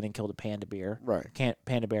broke in and killed a panda bear, right?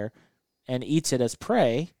 panda bear, and eats it as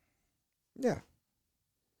prey. Yeah.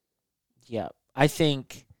 Yeah, I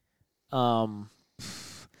think.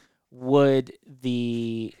 Would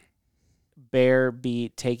the bear be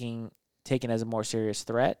taken as a more serious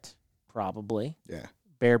threat? Probably. Yeah.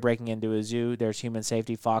 Bear breaking into a zoo, there's human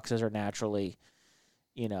safety. Foxes are naturally,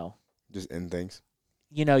 Just end things.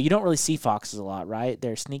 you don't really see foxes a lot, right?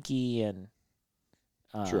 They're sneaky and,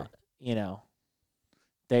 Sure.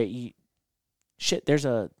 There's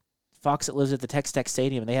a fox that lives at the Tex-Tech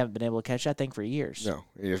Stadium, and they haven't been able to catch that thing for years. No,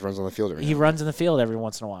 he just runs on the field. He runs in the field every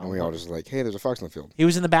once in a while. And we all just like, hey, there's a fox in the field. He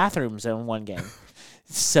was in the bathrooms in one game.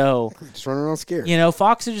 So, Just running around scared.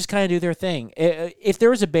 foxes just kind of do their thing. If there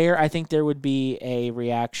was a bear, I think there would be a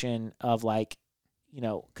reaction of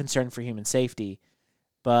concern for human safety.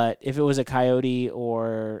 But if it was a coyote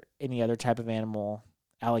or any other type of animal,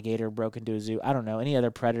 alligator broke into a zoo, I don't know, any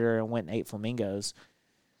other predator and went and ate flamingos,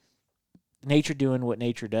 nature doing what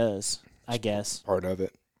nature does, I guess. Part of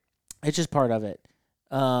it. It's just part of it.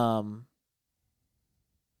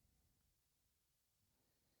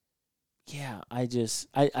 Yeah, I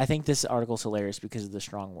think this article's hilarious because of the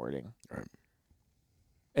strong wording. Right.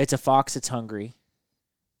 It's a fox that's hungry,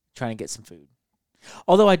 trying to get some food.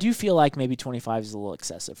 Although I do feel like maybe 25 is a little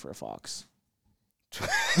excessive for a fox.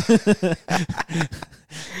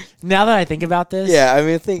 Now that I think about this, Yeah, I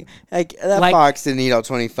mean, think like that fox didn't eat all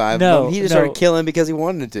 25. No, he just started killing because he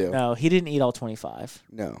wanted to. No, he didn't eat all 25.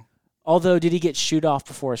 No. Although, did he get shooed off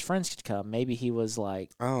before his friends could come? Maybe he was like,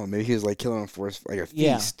 oh, maybe he was like killing them for like a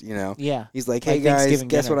feast. You know? Yeah. He's like, hey guys,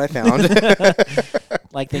 guess what I found?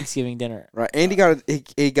 Like Thanksgiving dinner. Right, and he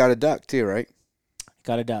got a duck too, right?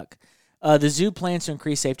 Got a duck. The zoo plans to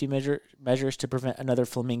increase safety measures to prevent another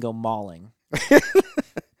flamingo mauling.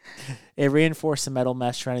 It reinforced the metal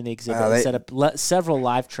mesh surrounding the exhibit and set up several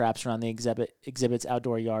live traps around the exhibit's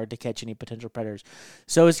outdoor yard to catch any potential predators.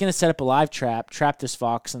 So it's going to set up a live trap this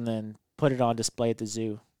fox, and then put it on display at the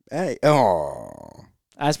zoo. Hey, oh,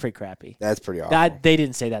 that's pretty crappy. That's pretty awful. They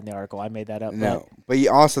didn't say that in the article. I made that up. No, but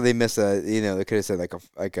they missed they could have said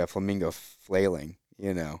like a flamingo flailing.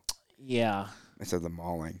 Yeah. Instead of the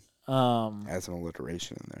mauling. Add some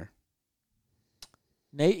alliteration in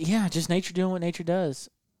there. Just nature doing what nature does.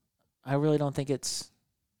 I really don't think it's...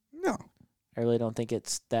 No. I really don't think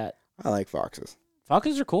it's that... I like foxes.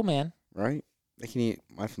 Foxes are cool, man. Right? They can eat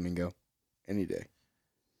my flamingo any day.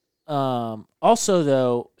 Also,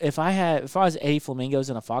 though, if I was 80 flamingos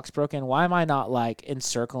and a fox broke in, why am I not, like,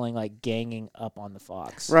 encircling, like, ganging up on the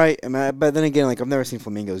fox? Right. But then again, like, I've never seen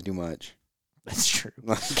flamingos do much. That's true.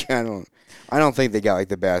 Like, I don't think they got, like,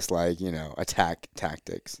 the best, like, attack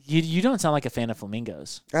tactics. You don't sound like a fan of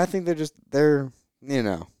flamingos. I think they're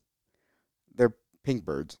pink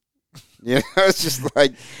birds. It's just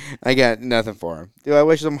like, I got nothing for them. Do I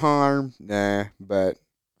wish them harm? Nah, but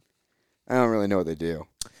I don't really know what they do.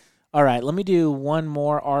 All right, let me do one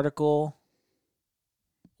more article.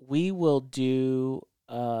 We will do,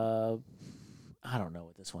 I don't know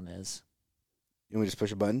what this one is. You want me to just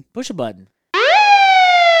push a button? Push a button.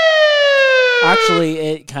 Actually,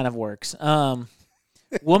 it kind of works.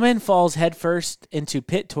 Woman falls headfirst into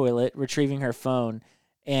pit toilet retrieving her phone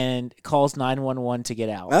and calls 911 to get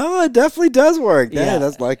out. Oh, it definitely does work. Yeah,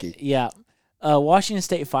 that's lucky. Yeah. Washington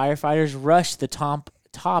State firefighters rushed the top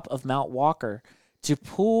of Mount Walker to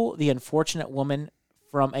pull the unfortunate woman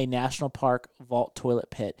from a national park vault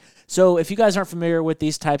toilet pit. So if you guys aren't familiar with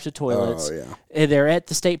these types of toilets, they're at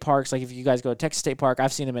the state parks. Like if you guys go to Texas State Park,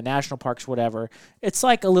 I've seen them at national parks, whatever. It's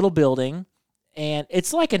like a little building, and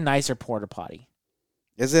it's like a nicer porta potty.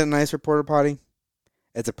 Is it a nicer porta potty?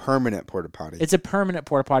 It's a permanent porta potty. It's a permanent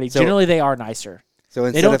porta potty. So, generally, they are nicer.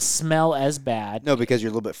 So they don't smell as bad. No, because you're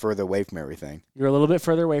a little bit further away from everything. You're a little bit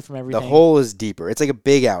further away from everything. The hole is deeper. It's like a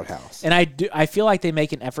big outhouse. And I feel like they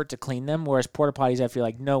make an effort to clean them, whereas porta potties, I feel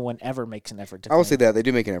like no one ever makes an effort to clean them. I will say that. They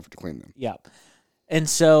do make an effort to clean them. Yeah. And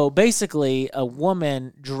so, basically, a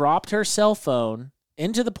woman dropped her cell phone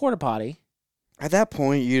into the porta potty. At that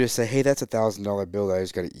point, you just say, hey, that's $1,000 bill that I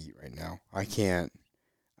just got to eat right now. I can't.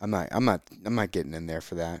 I'm not getting in there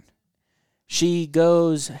for that. She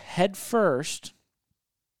goes head first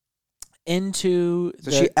into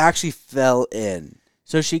she actually fell in.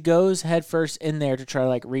 So she goes head first in there to try to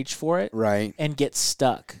like reach for it. Right. And get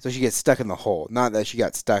stuck. So she gets stuck in the hole. Not that she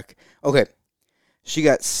got stuck. Okay. She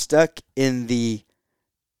got stuck in the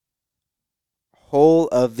hole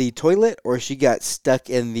of the toilet, or she got stuck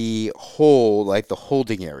in the hole, like the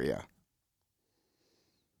holding area?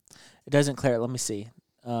 It doesn't clear it. Let me see.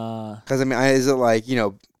 Because, is it like,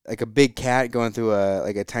 like a big cat going through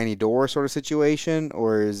a tiny door sort of situation,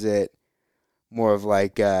 or is it more of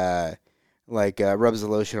like rubs the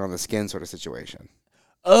lotion on the skin sort of situation?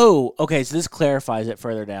 Oh, okay. So this clarifies it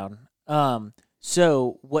further down.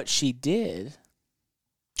 So what she did,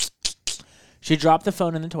 she dropped the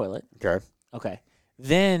phone in the toilet. Okay. Okay.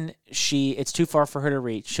 Then it's too far for her to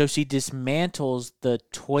reach, so she dismantles the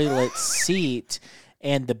toilet seat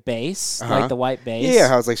and the base, like the white base. Yeah,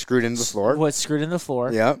 how it's like screwed into the floor. What's screwed into the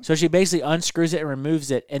floor. Yeah. So she basically unscrews it and removes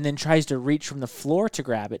it and then tries to reach from the floor to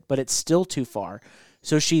grab it, but it's still too far.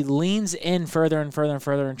 So she leans in further and further and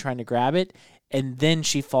further and trying to grab it, and then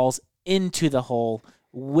she falls into the hole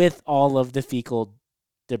with all of the fecal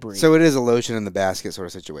debris. So it is a lotion in the basket sort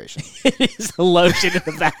of situation. It is a lotion in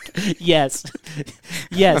the back. Yes.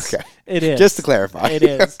 Yes, okay. It is. Just to clarify. It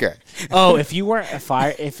is. Okay. Oh, if you weren't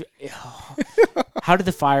how did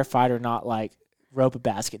the firefighter not like rope a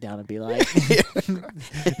basket down and be like,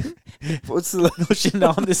 what's the lotion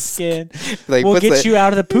on the skin? Like, we'll get you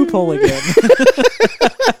out of the poop hole again.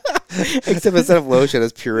 Except instead of lotion,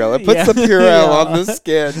 it's Purell. It puts the Purell on the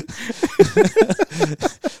skin.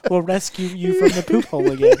 We'll rescue you from the poop hole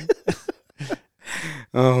again.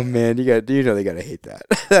 Oh man, they gotta hate that.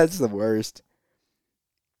 That's the worst.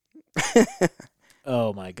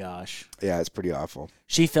 Oh my gosh. Yeah, it's pretty awful.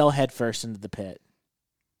 She fell headfirst into the pit.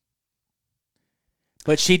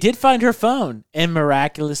 But she did find her phone, and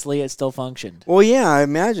miraculously it still functioned. Well, yeah, I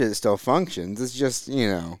imagine it still functions. It's just,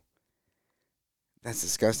 that's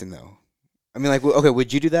disgusting, though. I mean, like, okay,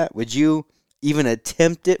 would you do that? Would you even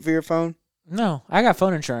attempt it for your phone? No, I got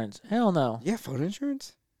phone insurance. Hell no. Yeah, phone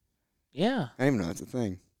insurance? Yeah. I didn't even know that's a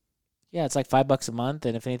thing. Yeah, it's like $5 a month,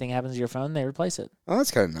 and if anything happens to your phone, they replace it. Oh,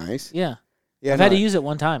 that's kind of nice. Yeah. Yeah, I've had to use it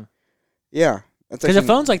one time. Yeah. Because the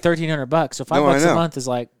phone's like $1,300, so $5 a month is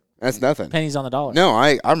like that's nothing. Pennies on the dollar. No,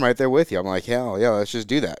 I'm right there with you. I'm like, hell yeah, let's just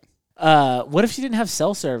do that. What if she didn't have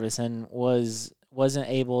cell service and wasn't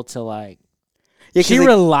able to like? Yeah, she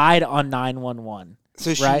relied on 911.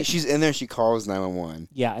 So she's in there. She calls 911.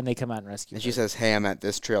 Yeah, and they come out and rescue. And her. she says, "Hey, I'm at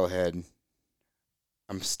this trailhead.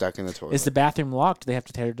 I'm stuck in the toilet." Is the bathroom locked? They have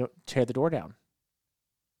to tear the door down.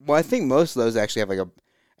 Well, I think most of those actually have like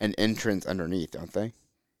an entrance underneath, don't they?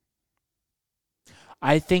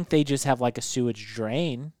 I think they just have like a sewage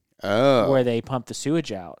drain where they pump the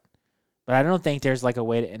sewage out. But I don't think there's like a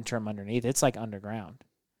way to enter them underneath. It's like underground.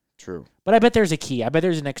 True. But I bet there's a key. I bet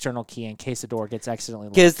there's an external key in case the door gets accidentally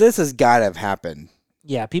locked. Because this has got to have happened.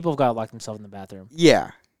 Yeah, people have got to lock themselves in the bathroom.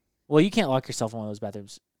 Yeah. Well, you can't lock yourself in one of those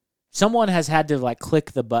bathrooms. Someone has had to like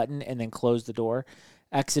click the button and then close the door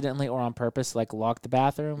accidentally or on purpose, like lock the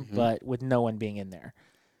bathroom, but with no one being in there.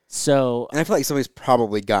 So, and I feel like somebody's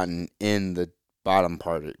probably gotten in the bottom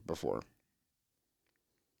part of it before.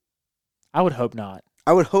 I would hope not.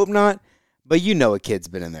 I would hope not, but a kid's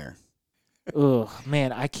been in there. Ugh,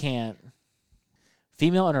 man, I can't.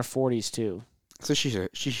 Female in her 40s too. So she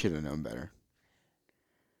should have known better.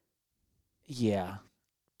 Yeah.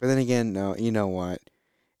 But then again, no. You know what?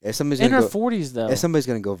 If somebody's in her 40s though, if somebody's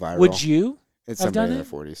gonna go viral, would you? It's somebody in their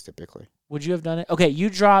 40s typically. Would you have done it? Okay, you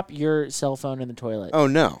drop your cell phone in the toilet. Oh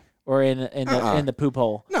no. Or in the poop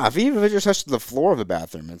hole. No, even if it just touches the floor of the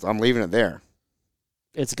bathroom, I'm leaving it there.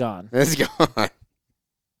 It's gone. It's gone.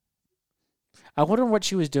 I wonder what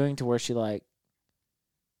she was doing to where she like.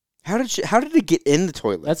 How did it get in the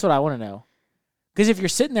toilet? That's what I want to know. Because if you're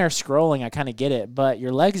sitting there scrolling, I kind of get it, but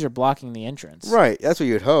your legs are blocking the entrance. Right. That's what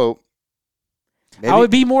you'd hope. Maybe. I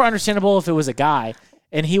would be more understandable if it was a guy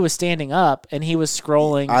and he was standing up and he was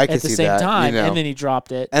scrolling at the same time and then he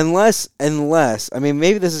dropped it. Unless, I mean,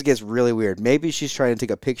 maybe this gets really weird. Maybe she's trying to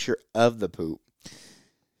take a picture of the poop.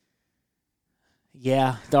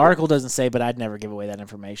 Yeah, the article doesn't say, but I'd never give away that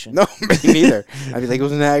information. No, me neither. I'd be like, it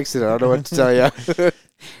was an accident. I don't know what to tell you.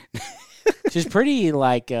 She's pretty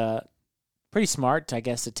smart, I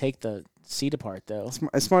guess, to take the seat apart, though.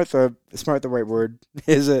 Smart the right word,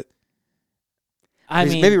 is it? I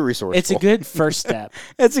mean, maybe resourceful. It's a good first step.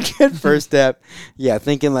 It's a good first step. Yeah,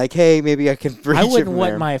 thinking like, hey, maybe I can reach I wouldn't it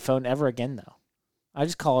want there. my phone ever again, though. I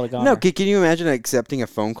just call it a goner. No, can you imagine accepting a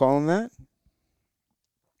phone call on that?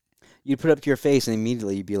 You'd put it up to your face and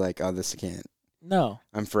immediately you'd be like, oh, this can't. No.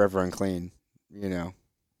 I'm forever unclean,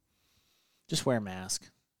 Just wear a mask.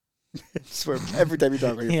 Swear every time you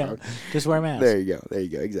talk on your phone. Just wear a mask. There you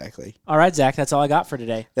go. Exactly. All right, Zach, that's all I got for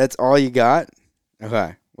today. That's all you got?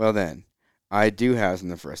 Okay. Well then, I do have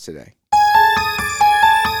something for us today.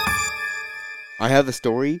 I have the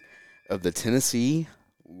story of the Tennessee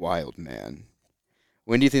Wild Man.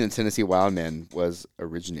 When do you think the Tennessee Wild Man was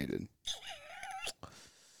originated?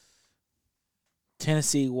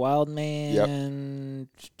 Tennessee Wild Man,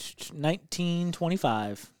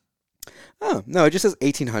 1925. Oh, no, it just says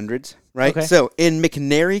 1800s, right? Okay. So, in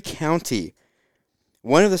McNairy County,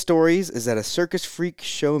 one of the stories is that a circus freak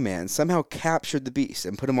showman somehow captured the beast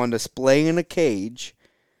and put him on display in a cage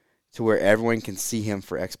to where everyone can see him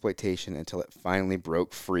for exploitation until it finally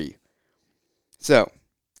broke free. So,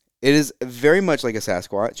 it is very much like a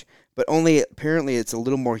Sasquatch, but only apparently it's a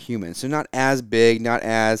little more human. So not as big, not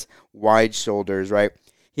as wide shoulders, right?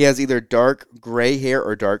 He has either dark gray hair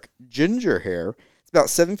or dark ginger hair. It's about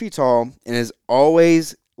 7 feet tall and is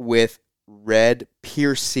always with red,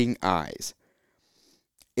 piercing eyes.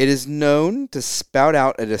 It is known to spout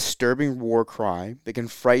out a disturbing war cry that can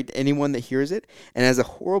frighten anyone that hears it and has a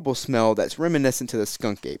horrible smell that's reminiscent to the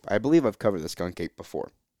skunk ape. I believe I've covered the skunk ape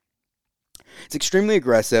before. It's extremely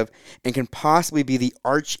aggressive and can possibly be the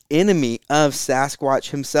arch enemy of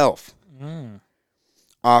Sasquatch himself,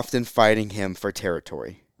 often fighting him for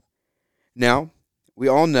territory. Now, we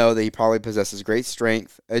all know that he probably possesses great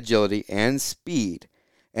strength, agility, and speed,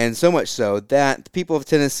 and so much so that the people of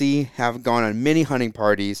Tennessee have gone on many hunting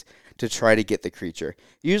parties to try to get the creature.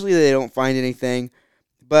 Usually they don't find anything,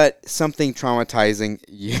 but something traumatizing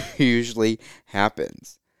usually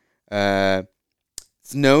happens.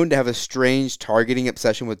 It's known to have a strange targeting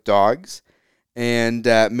obsession with dogs, and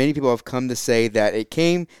many people have come to say that it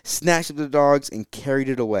came, snatched up the dogs, and carried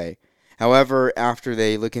it away. However, after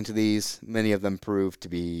they look into these, many of them prove to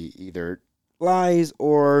be either lies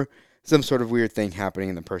or some sort of weird thing happening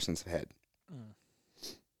in the person's head.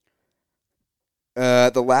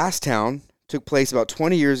 The last town took place about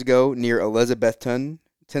 20 years ago near Elizabethton,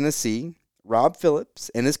 Tennessee. Rob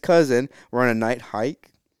Phillips and his cousin were on a night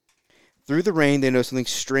hike. Through the rain, they noticed something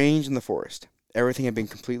strange in the forest. Everything had been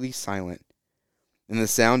completely silent, and the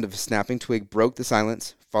sound of a snapping twig broke the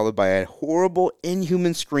silence, followed by a horrible,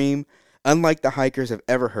 inhuman scream unlike the hikers have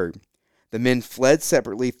ever heard. The men fled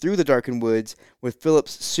separately through the darkened woods, with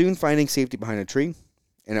Phillips soon finding safety behind a tree.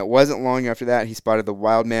 And it wasn't long after that he spotted the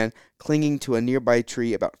wild man clinging to a nearby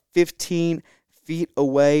tree about 15 feet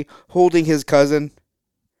away, holding his cousin.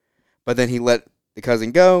 But then he let the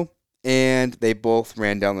cousin go, and they both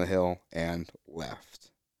ran down the hill and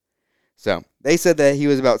left. So they said that he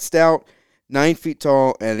was about stout, 9 feet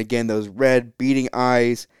tall, and again, those red, beating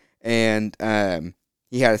eyes, and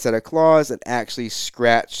he had a set of claws that actually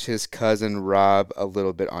scratched his cousin Rob a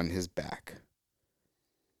little bit on his back.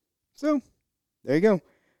 So, there you go.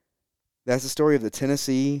 That's the story of the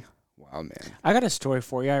Tennessee Wild Man. I got a story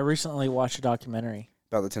for you. I recently watched a documentary.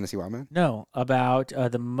 About the Tennessee Wild Man? No, about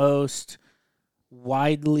the most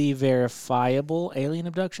widely verifiable alien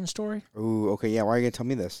abduction story. Ooh, okay, yeah. Why are you going to tell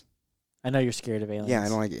me this? I know you're scared of aliens. Yeah, I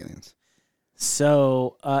don't like aliens.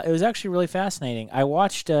 So it was actually really fascinating. I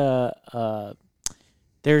watched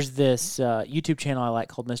there's this YouTube channel I like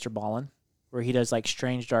called Mr. Ballin, where he does like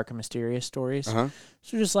strange, dark, and mysterious stories. Uh-huh.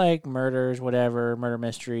 So just like murders, whatever, murder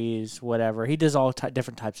mysteries, whatever. He does all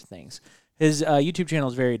different types of things. His YouTube channel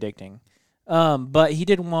is very addicting. But he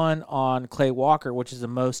did one on Clay Walker, which is the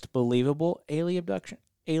most believable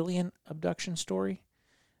alien abduction story.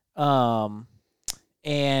 And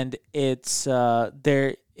it's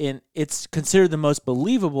it's considered the most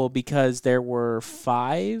believable because there were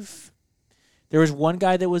 5. There was one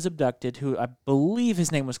guy that was abducted who I believe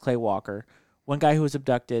his name was Clay Walker. One guy who was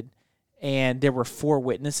abducted, and there were 4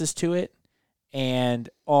 witnesses to it, and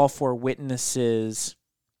all 4 witnesses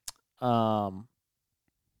passed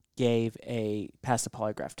a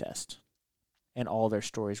polygraph test, and all their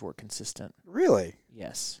stories were consistent. Really?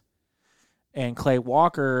 Yes. And Clay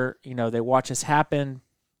Walker, they watched this happen.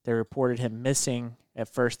 They reported him missing. At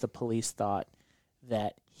first, the police thought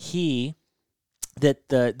that they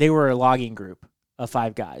were a logging group of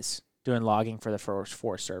 5 guys doing logging for the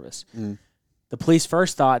Forest Service. Mm. The police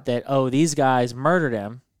first thought that, these guys murdered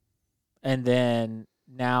him, and then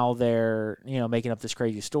now they're, making up this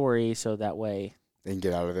crazy story so that way they can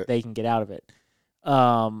get out of it.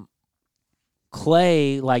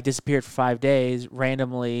 Clay, disappeared for 5 days,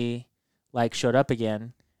 randomly, showed up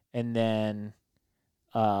again, and then,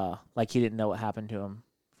 he didn't know what happened to him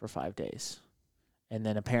for 5 days. And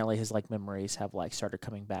then apparently his, memories have, started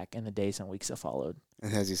coming back in the days and weeks that followed.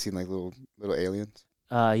 And has he seen, little aliens?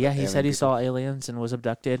 Yeah, he said he saw aliens and was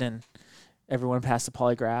abducted, and everyone passed the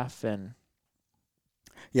polygraph, and...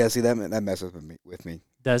 Yeah, see, that messes with me.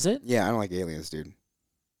 Does it? Yeah, I don't like aliens, dude.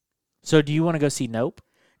 So do you want to go see Nope?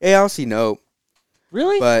 Yeah, I'll see Nope.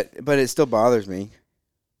 Really? But it still bothers me.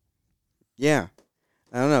 Yeah.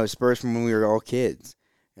 I don't know. It spurs from when we were all kids.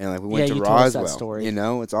 And, we went to Roswell. That story.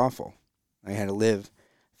 It's awful. I had to live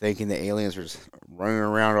thinking the aliens were just running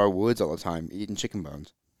around our woods all the time, eating chicken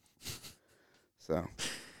bones. So,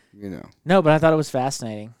 No, but I thought it was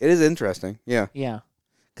fascinating. It is interesting, yeah. Yeah.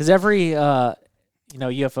 Because every,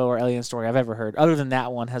 UFO or alien story I've ever heard, other than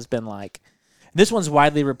that one, has been this one's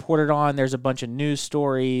widely reported on. There's a bunch of news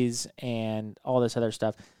stories and all this other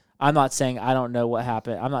stuff. I'm not saying I don't know what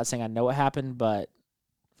happened. I'm not saying I know what happened, but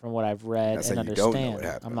from what I've read and understand,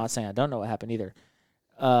 I'm not saying I don't know what happened either.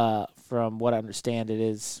 From what I understand, it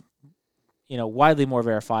is, widely more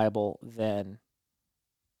verifiable than,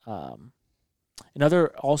 also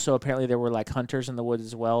apparently there were hunters in the woods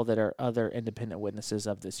as well that are other independent witnesses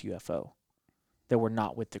of this UFO that were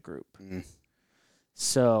not with the group. Mm.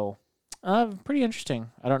 So, pretty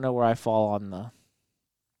interesting. I don't know where I fall on the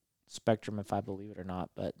spectrum if I believe it or not,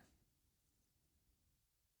 but.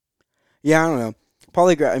 Yeah, I don't know.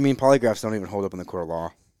 Polygraphs don't even hold up in the court of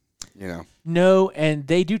law. No, and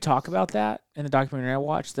they do talk about that in the documentary I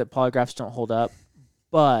watched, that polygraphs don't hold up.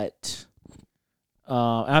 But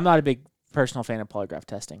I'm not a big personal fan of polygraph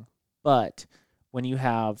testing. But when you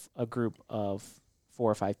have a group of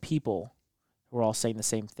 4 or 5 people who are all saying the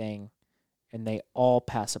same thing, and they all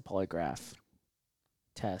pass a polygraph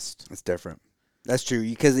test, it's different. That's true,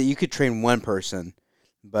 because you could train one person,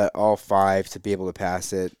 but all 5 to be able to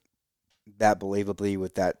pass it that believably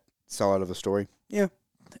with that solid of a story. Yeah.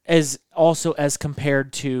 As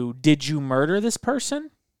compared to, did you murder this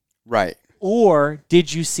person? Right. Or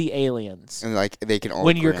did you see aliens? And like they can all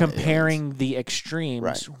When you're agree on comparing the extremes,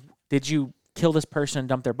 Right. did you kill this person and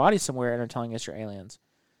dump their body somewhere and are telling us you're aliens?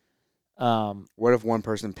 What if one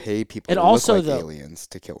person paid people And that also look like the- aliens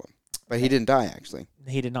to kill him? But he didn't die, actually.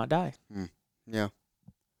 He did not die. Yeah.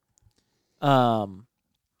 And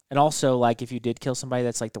also, like, if you did kill somebody,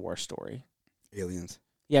 that's like the worst story. Aliens.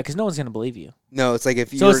 Yeah, because no one's gonna believe you. No, it's like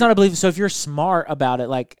if you. So it's not a belief. So if you're smart about it,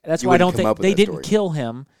 like that's You why I wouldn't don't come up think with they that didn't story. kill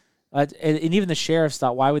him. And even the sheriffs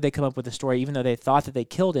thought, why would they come up with a story? Even though they thought that they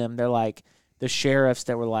killed him, they're like the sheriffs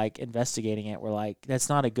that were like investigating it were like, that's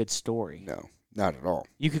not a good story. No, not at all.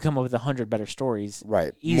 You could come up with 100 better stories,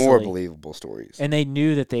 Right. Easily. More believable stories. and they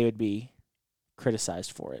knew that they would be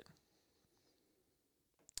criticized for it.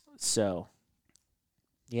 So,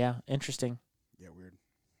 yeah, interesting. Yeah, weird.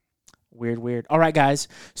 Weird. All right, guys.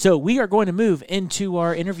 So we are going to move into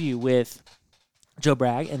our interview with Joe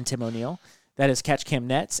Bragg and Tim O'Neill. That is Catch Cam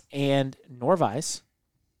Nets and Norvise.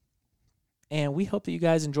 And we hope that you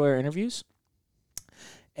guys enjoy our interviews.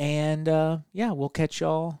 And, yeah, we'll catch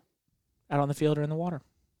y'all out on the field or in the water.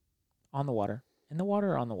 On the water. In the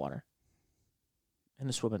water or on the water? In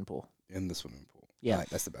the swimming pool. In the swimming pool. Yeah. Right,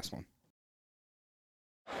 that's the best one.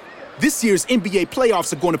 This year's NBA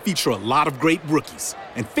playoffs are going to feature a lot of great rookies,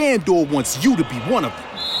 and FanDuel wants you to be one of them.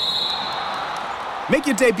 Make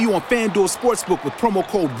your debut on FanDuel Sportsbook with promo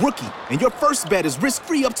code ROOKIE, and your first bet is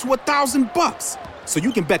risk-free up to $1,000. So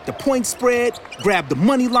you can bet the point spread, grab the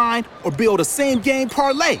money line, or build a same-game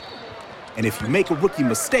parlay. And if you make a rookie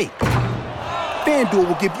mistake, FanDuel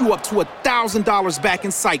will give you up to $1,000 back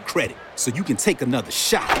in site credit, so you can take another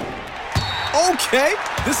shot. Okay,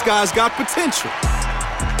 this guy's got potential.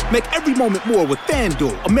 Make every moment more with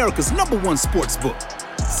FanDuel, America's #1 sportsbook.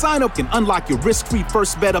 Sign up and unlock your risk-free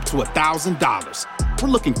first bet up to $1,000. We're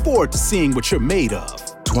looking forward to seeing what you're made of.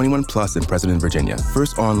 21 plus in President Virginia.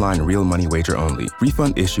 First online real money wager only.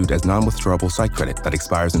 Refund issued as non-withdrawable site credit that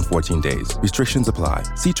expires in 14 days. Restrictions apply.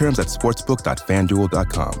 See terms at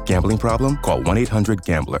sportsbook.fanduel.com. Gambling problem? Call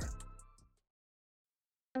 1-800-GAMBLER.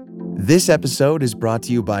 This episode is brought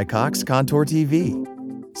to you by Cox Contour TV.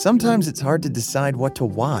 Sometimes it's hard to decide what to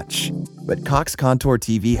watch, but Cox Contour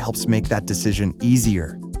TV helps make that decision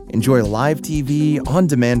easier. Enjoy live TV,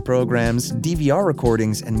 on-demand programs, DVR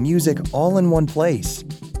recordings, and music all in one place.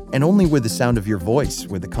 And only with the sound of your voice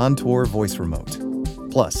with the Contour voice remote.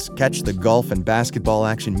 Plus, catch the golf and basketball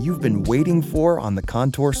action you've been waiting for on the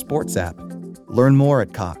Contour Sports app. Learn more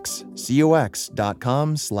at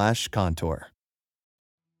cox.com/contour.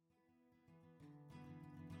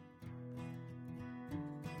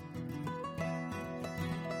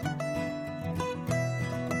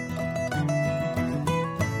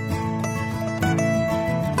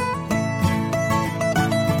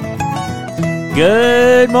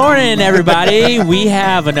 Good morning, everybody. We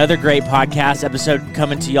have another great podcast episode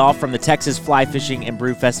coming to y'all from the Texas Fly Fishing and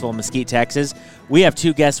Brew Festival in Mesquite, Texas. We have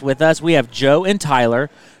two guests with us. We have Joe and Tyler.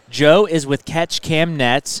 Joe is with Catch Cam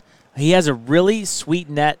Nets. He has a really sweet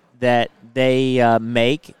net that they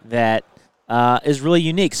make that is really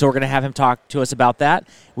unique. So we're going to have him talk to us about that.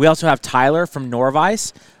 We also have Tyler from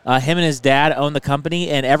Norvise. Him and his dad own the company,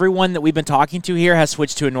 and everyone that we've been talking to here has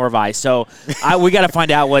switched to a Norvise. So we got to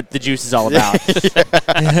find out what the juice is all about.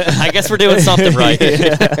 I guess we're doing something right.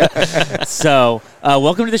 So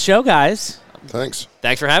welcome to the show, guys. Thanks.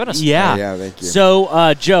 Thanks for having us. Yeah. Yeah, thank you.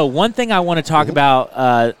 So, Joe, one thing I want to talk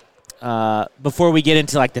about before we get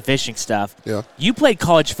into like the fishing stuff. Yeah. You played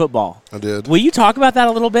college football. I did. Will you talk about that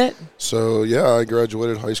a little bit? So, yeah, I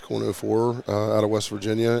graduated high school in 2004 out of West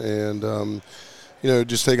Virginia, and,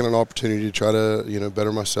 just taking an opportunity to try to,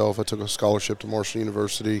 better myself. I took a scholarship to Marshall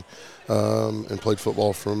University and played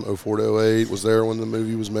football from 2004 to 2008. Was there when the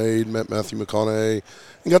movie was made, met Matthew McConaughey,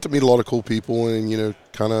 and got to meet a lot of cool people and,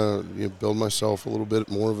 kind of build myself a little bit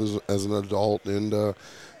more as an adult and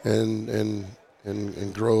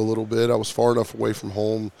grow a little bit. I was far enough away from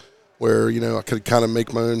home where, I could kind of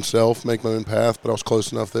make my own self, make my own path, but I was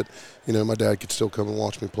close enough that, my dad could still come and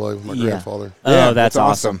watch me play with my grandfather. Yeah, Oh, that's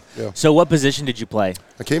awesome. Yeah. So what position did you play?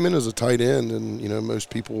 I came in as a tight end, and, most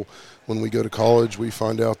people, when we go to college, we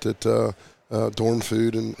find out that dorm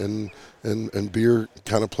food and beer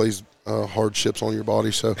kind of plays hardships on your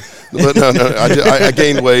body. So, but no, I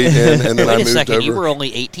gained weight, and then I Wait a moved second, over. you were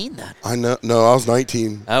only 18 then. I know. No, I was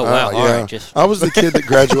 19. Oh, wow. All right, just- I was the kid that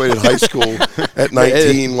graduated high school at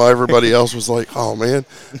 19 while everybody else was like, oh, man.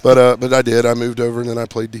 But I did. I moved over, and then I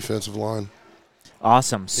played defensive line.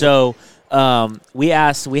 Awesome. So we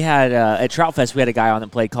had at Trout Fest, we had a guy on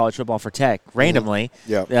that played college football for Tech randomly.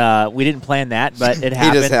 Yeah. We didn't plan that, but it He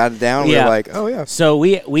happened. just had it down. Yeah. We're like, oh, yeah. So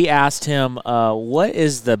we asked him, what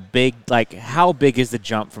is the big, like, how big is the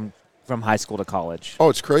jump from from high school to college? Oh,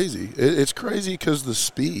 it's crazy. It's crazy because the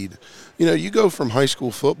speed. You go from high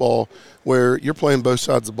school football where you're playing both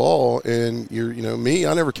sides of the ball, and me,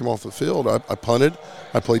 I never came off the field. I punted.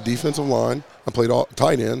 I played defensive line. I played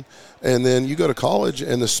tight end. And then you go to college,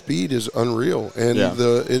 and the speed is unreal. And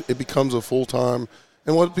it becomes a full-time.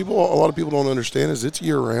 And what a lot of people don't understand is it's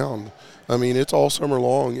year-round. I mean, it's all summer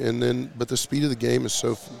long, but the speed of the game is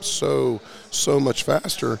so much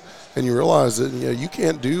faster, and you realize that you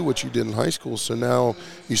can't do what you did in high school. So now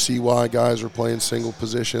you see why guys are playing single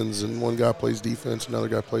positions, and one guy plays defense, another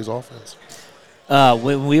guy plays offense.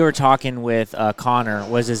 When we were talking with Connor,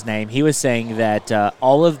 was his name, he was saying that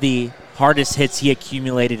all of the hardest hits he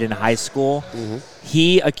accumulated in high school,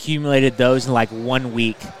 he accumulated those in like 1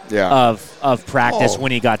 week of practice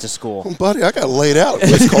when he got to school. Well, buddy, I got laid out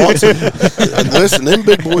in Wisconsin. Listen, them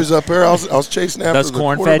big boys up there, I was chasing after those the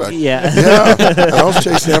corn-fed, quarterback. yeah. And I was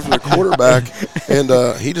chasing after the quarterback,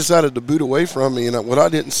 and he decided to boot away from me. And what I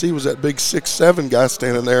didn't see was that big 6'7" guy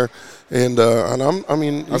standing there. And you're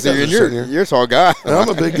a tall guy. And I'm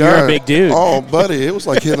a big guy. You're a big dude. Oh, buddy, it was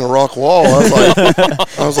like hitting a rock wall. I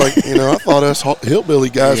was like, I thought us hillbilly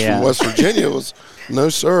guys from West Virginia was no,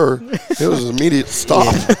 sir. It was an immediate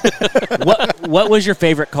stop. What was your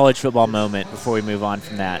favorite college football moment before we move on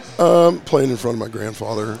from that? Playing in front of my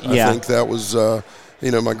grandfather. Yeah. I think that was,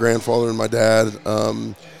 my grandfather and my dad.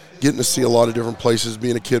 Getting to see a lot of different places,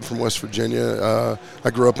 being a kid from West Virginia.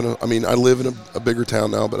 I grew up I live in a bigger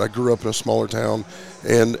town now, but I grew up in a smaller town,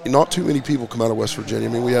 and not too many people come out of West Virginia.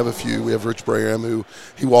 I mean, we have a few. We have Rich Braham,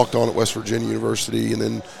 he walked on at West Virginia University, and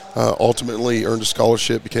then ultimately earned a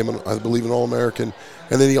scholarship, became, I believe, an All-American,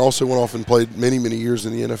 and then he also went off and played many, many years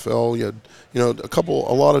in the NFL. You had, a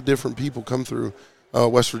lot of different people come through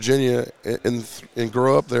West Virginia and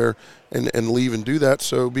grow up there and leave and do that.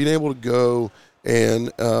 So being able to go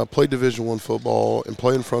and play Division I football and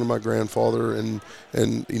play in front of my grandfather, and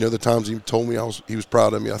the times he told me he was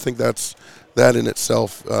proud of me. I think that in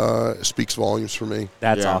itself speaks volumes for me.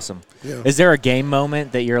 That's awesome. Yeah. Is there a game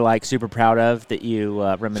moment that you're like super proud of that you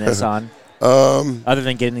reminisce on? Other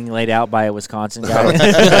than getting laid out by a Wisconsin guy?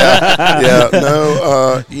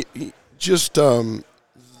 Just the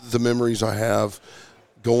memories I have.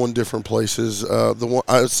 Going different places. The one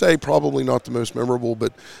I would say probably not the most memorable,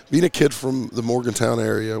 but being a kid from the Morgantown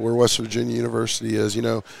area, where West Virginia University is,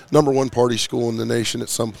 number one party school in the nation at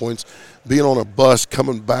some points. Being on a bus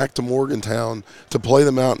coming back to Morgantown to play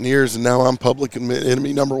the Mountaineers, and now I'm public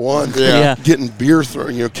enemy number one. Yeah. Getting beer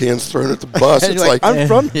thrown, cans thrown at the bus. It's like I'm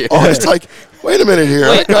from here. Oh, it's like, wait a minute here.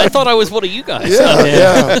 I thought I was one of you guys.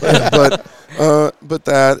 But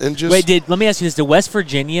that and just let me ask you this: did West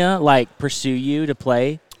Virginia pursue you to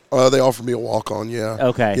play? They offered me a walk-on, yeah.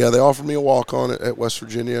 Okay. Yeah, they offered me a walk-on at West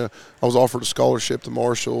Virginia. I was offered a scholarship to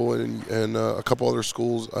Marshall and a couple other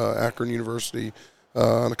schools, Akron University,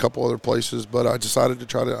 and a couple other places. But I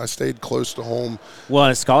decided I stayed close to home. Well,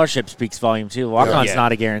 and a scholarship speaks volume too. Walk-on's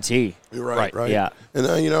not a guarantee. You're right. Yeah. And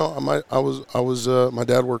my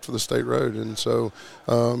dad worked for the State Road, and so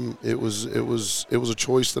it was a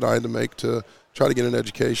choice that I had to make to try to get an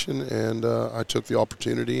education, and I took the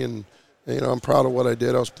opportunity, and I'm proud of what I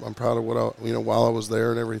did. I'm proud of what while I was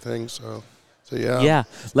there and everything. So yeah. Yeah.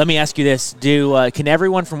 Let me ask you this: can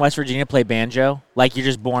everyone from West Virginia play banjo? Like you're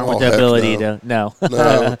just born with the ability to? No.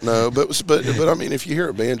 No. But I mean, if you hear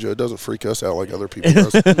a banjo, it doesn't freak us out like other people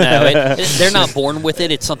does. No, they're not born with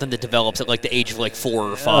it. It's something that develops at the age of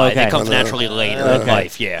 4 or 5. Okay. It comes naturally later in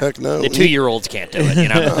life. Yeah. Heck no. The 2-year-olds can't do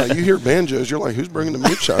it. You hear banjos, you're like, who's bringing the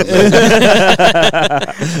moonshine?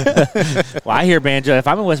 Well, I hear banjo. If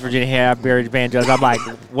I'm in West Virginia, I hear banjos. I'm like,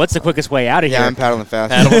 what's the quickest way out of here? Yeah, I'm paddling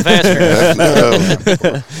faster. Paddle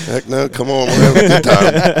faster. Heck no. Come on, we're having a good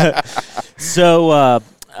time. So,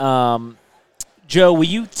 Joe, will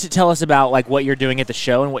you tell us about what you're doing at the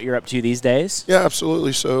show and what you're up to these days? Yeah,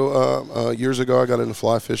 absolutely. So years ago, I got into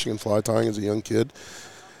fly fishing and fly tying as a young kid.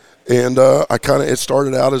 And it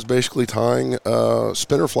started out as basically tying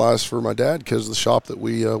spinner flies for my dad, because the shop that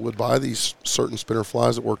we would buy these certain spinner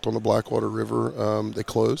flies that worked on the Blackwater River, they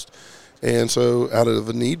closed. And so out of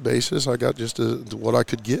a need basis, I got just what I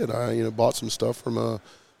could get. I bought some stuff from a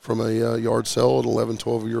yard sale at 11,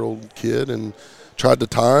 12-year-old kid and tried to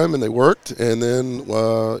tie them, and they worked. And then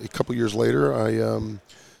a couple years later, I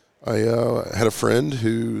had a friend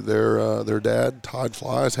who their dad tied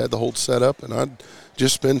flies, had the whole setup, and I'd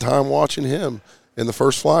just spend time watching him. And the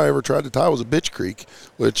first fly I ever tried to tie was a bitch creek,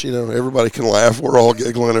 which, everybody can laugh. We're all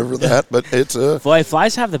giggling over that, but it's a...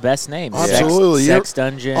 Flies have the best names. Absolutely. Sex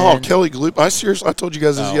Dungeon. Oh, Kelly Gloop. I told you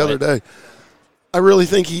guys this the other day. I really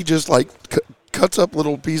think he just, cut cuts up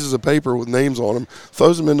little pieces of paper with names on them,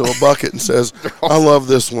 throws them into a bucket, and says, "I love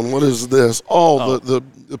this one. What is this? The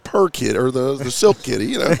purr kitty or the silk kitty,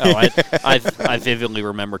 you know." I vividly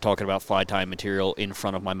remember talking about fly tying material in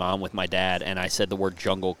front of my mom with my dad, and I said the word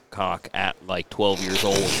jungle cock at like 12 years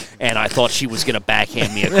old, and I thought she was going to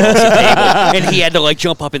backhand me across the table, and he had to like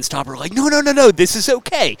jump up and stop her, like, no, this is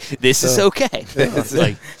okay. This is okay. It's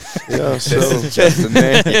like, so it's just a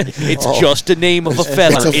name. It's just a name of a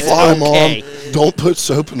feather. It's a fly, okay. Mom. Don't put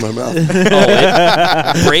soap in my mouth.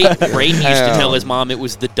 Brayden used to tell his mom it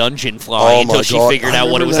was the dungeon fly until she figured out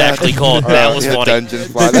what it was actually called. That was funny. Dungeon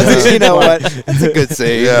fly. You know what? That's a good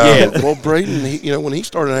saying. Yeah. Well, Brayden, when he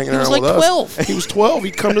started hanging around with us, 12. He was 12.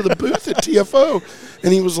 He'd come to the booth at TFO,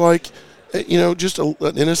 and he was like, just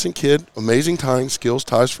an innocent kid, amazing tying skills.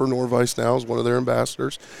 Ties for Norvice now is one of their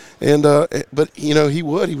ambassadors, and but he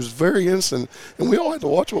was very innocent, and we all had to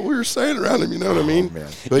watch what we were saying around him. You know what I mean? Man.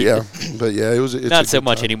 But yeah, it's not so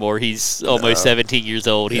much time. anymore. He's almost 17 years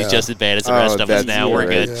old. He's just as bad as the rest of us now. We're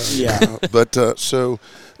good. Yeah. But so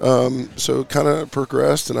kind of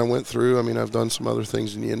progressed, and I went through. I mean, I've done some other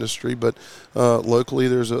things in the industry, but locally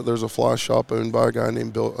there's a fly shop owned by a guy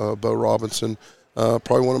named Bo Robinson.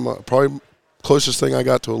 Probably closest thing I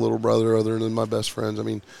got to a little brother other than my best friends. I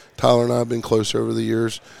mean, Tyler and I have been close over the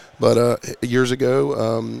years, but years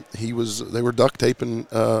ago they were duct taping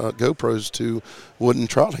GoPros to wooden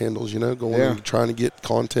trout handles, going and trying to get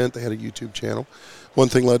content. They had a YouTube channel. One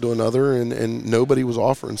thing led to another, and nobody was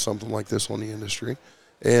offering something like this on the industry.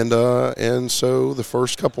 And so the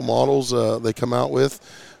first couple models they come out with,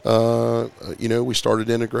 we started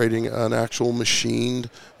integrating an actual machined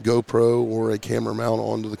GoPro or a camera mount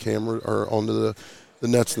onto the camera or onto the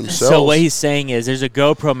nets themselves. So what he's saying is there's a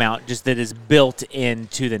GoPro mount just that is built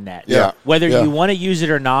into the net. Yeah. Whether you want to use it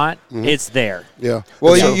or not, it's there. Yeah.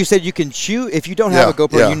 Well, you said you can choose if you don't have a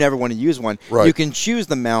GoPro, you never want to use one. Right. You can choose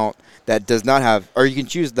the mount that does not have, or you can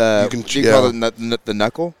choose the. You can call it the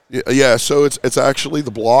knuckle. Yeah, so it's actually the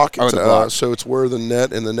block. The block. So it's where the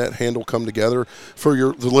net and the net handle come together. For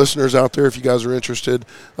the listeners out there, if you guys are interested,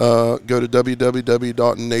 go to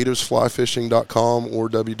www.nativesflyfishing.com or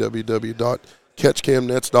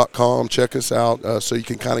www.catchcamnets.com. Check us out so you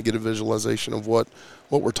can kind of get a visualization of what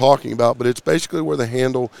we're talking about, but it's basically where the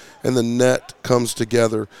handle and the net comes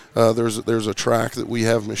together. There's a track that we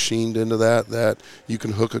have machined into that you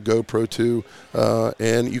can hook a GoPro to,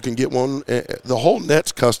 and you can get one. The whole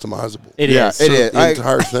net's customizable. It is. So the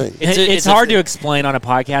entire thing. It's hard to explain on a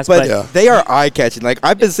podcast, but they are eye-catching. Like,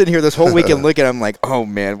 I've been sitting here this whole weekend looking, I'm like, oh,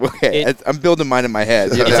 man, I'm building mine in my head.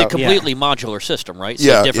 It's a completely modular system, right?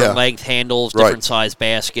 So different length handles, different size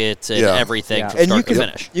baskets, and everything from start to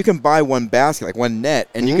finish. You can buy one basket, like one net,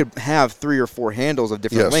 and you could have 3 or 4 handles of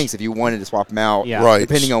different lengths if you wanted to swap them out,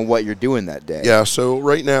 depending on what you're doing that day. Yeah, so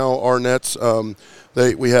right now our nets,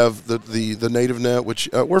 we have the native net, which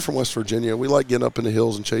we're from West Virginia. We like getting up in the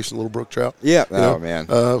hills and chasing little brook trout. Yeah, man.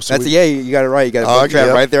 So you got it right. You got a brook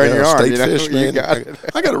trout right there in your arm. State fish, man.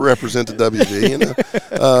 I got to represent the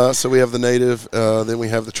WV. So we have the native, then we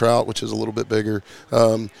have the trout, which is a little bit bigger.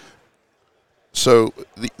 So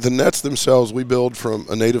the nets themselves, we build from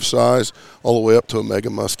a native size all the way up to a mega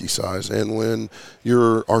muskie size. And when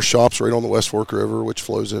our shop's right on the West Fork River, which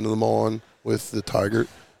flows into the Mon with the Tigert.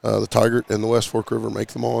 The Tigert and the West Fork River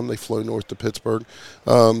make them on. They flow north to Pittsburgh.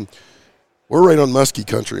 We're right on muskie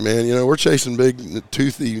country, man. We're chasing big,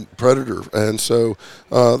 toothy predator. And so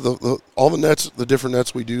all the nets, the different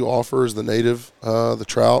nets we do offer is the native, the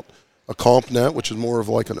trout, a comp net, which is more of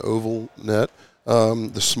like an oval net,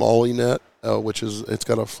 the Smalley net, which is it's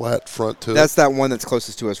got a flat front to it. That's that one that's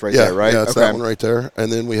closest to us there, right? Yeah, it's that one right there.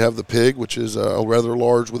 And then we have the pig, which is a rather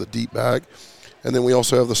large with a deep bag. And then we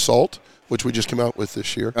also have the salt, which we just came out with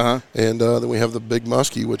this year. And then we have the big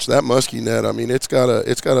muskie, which that muskie net, I mean, it's got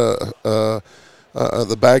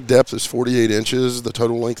the bag depth is 48 inches. The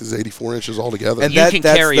total length is 84 inches altogether. And you can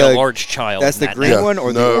carry a large child. That's the green one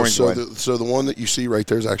or the orange one? So the one that you see right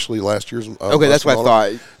there is actually last year's. Okay, that's what I thought.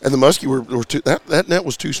 And the muskie that net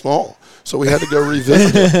was too small, so we had to go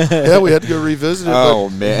revisit it. Yeah, we had to go revisit it. Oh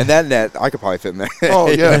man, and that net I could probably fit in there. Oh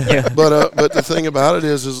yeah, but the thing about it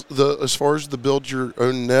is as far as the build your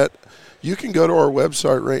own net, you can go to our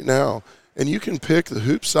website right now. And you can pick the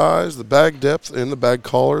hoop size, the bag depth, and the bag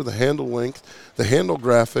collar, the handle length, the handle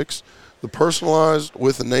graphics, the personalized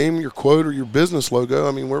with the name, your quote, or your business logo.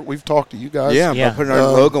 I mean, we've talked to you guys. Yeah, putting our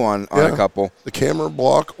logo on a couple. The camera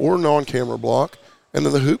block or non-camera block. and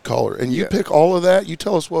then the hoop collar. And you pick all of that. You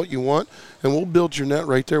tell us what you want, and we'll build your net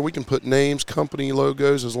right there. We can put names, company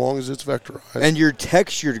logos, as long as it's vectorized. And your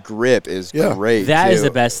textured grip is great. That is too.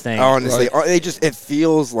 the best thing. Honestly, it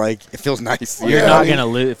feels nice. You're not gonna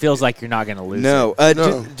lose. It feels like you're not gonna lose. No.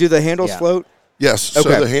 Do the handles float? Yes. Okay.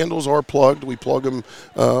 So the handles are plugged. We plug them.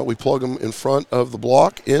 We plug them in front of the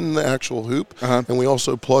block in the actual hoop, and we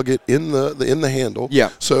also plug it in the handle.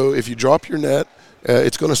 Yeah. So if you drop your net,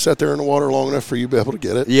 it's going to sit there in the water long enough for you to be able to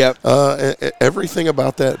get it. Yep. Everything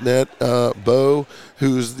about that net, Bo,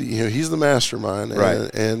 who's he's the mastermind,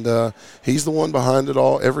 and he's the one behind it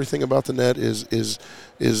all. Everything about the net is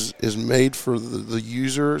made for the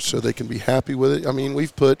user so they can be happy with it. I mean,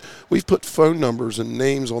 we've put phone numbers and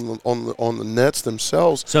names on the nets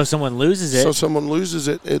themselves. So if someone loses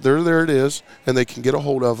it. There it is, and they can get a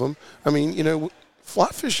hold of them. I mean, fly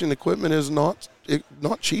fishing equipment is not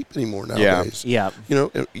cheap anymore nowadays. Yeah.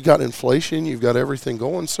 You got inflation, you've got everything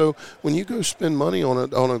going. So when you go spend money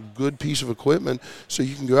on a good piece of equipment, so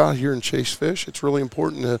you can go out here and chase fish, it's really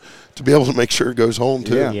important to be able to make sure it goes home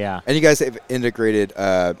too. Yeah. And you guys have integrated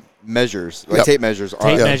measures, like tape measures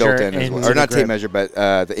are built in as well. Or not tape measure, but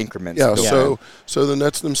the increments. Yeah, so the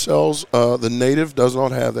nets themselves, the Native does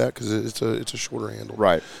not have that because it's a shorter handle.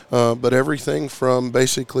 Right. But everything from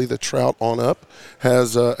basically the trout on up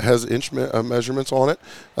has inch measurements on it.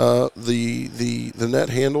 The net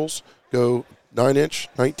handles go 9-inch,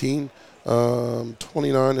 19,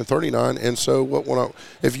 29 and 39, and so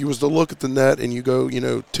if you was to look at the net and you go,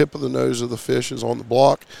 tip of the nose of the fish is on the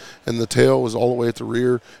block and the tail is all the way at the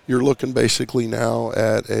rear, you're looking basically now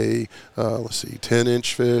at a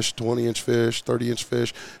 10-inch fish, 20-inch fish, 30-inch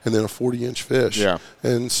fish, and then a 40-inch fish. Yeah.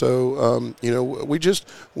 And so we just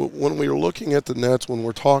when we were looking at the nets, when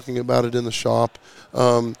we're talking about it in the shop,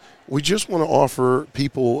 we just want to offer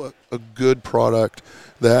people a good product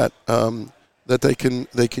that they can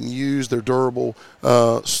use. They're durable.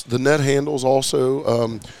 The net handles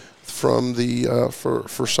also from the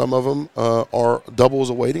for some of them are double as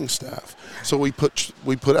a waiting staff. So we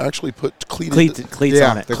actually put cleats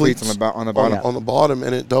on it. The cleats on the bottom. On the bottom,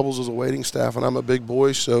 and it doubles as a waiting staff. And I'm a big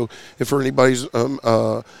boy, so if for anybody's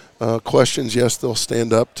questions, yes, they'll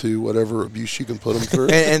stand up to whatever abuse you can put them through.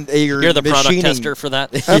 and you're the product tester for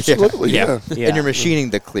that. Absolutely, yeah. And you're machining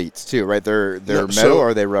the cleats too, right? They're metal or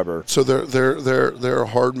are they rubber? So they're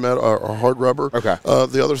hard metal or hard rubber. Okay.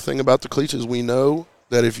 The other thing about the cleats is we know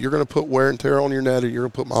that if you're going to put wear and tear on your net, or you're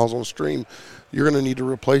going to put miles on the stream, you're going to need to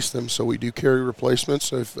replace them. So we do carry replacements.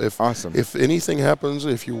 So if anything happens,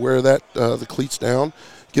 if you wear the cleats down,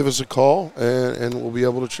 give us a call, and we'll be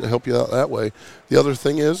able to help you out that way. The other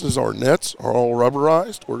thing is our nets are all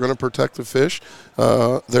rubberized. We're going to protect the fish.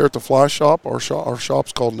 There at the fly shop, our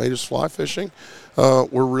shop's called Natives Fly Fishing.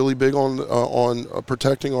 We're really big on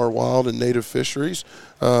protecting our wild and native fisheries.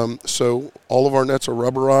 So all of our nets are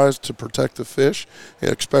rubberized to protect the fish,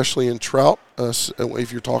 especially in trout.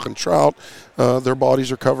 If you're talking trout, their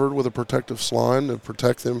bodies are covered with a protective slime to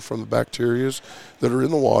protect them from the bacteria that are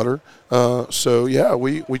in the water.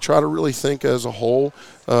 We try to really think as a whole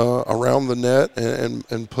around the net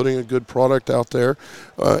and putting a good product out there.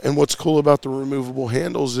 And what's cool about the removable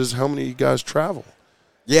handles is how many of you guys travel.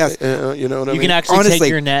 Yes. You know what I mean? You can actually Honestly, take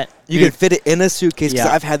your net. You can fit it in a suitcase. Because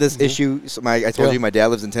I've had this Mm-hmm. issue. So I told you my dad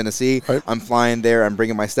lives in Tennessee. Right. I'm flying there. I'm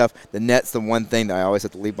bringing my stuff. The net's the one thing that I always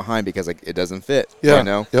have to leave behind because it doesn't fit. Yeah. You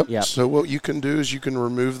know? Yep. So what you can do is you can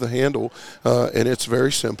remove the handle, and it's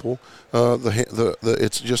very simple.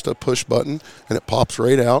 It's just a push button, and it pops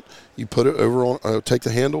right out. You put it over on, take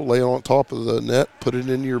the handle, lay it on top of the net, put it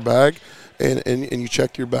into your bag, and you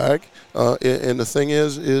check your bag. And the thing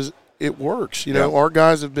is it works. You know, our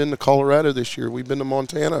guys have been to Colorado this year. We've been to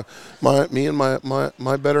Montana. Me and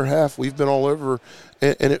my better half, we've been all over,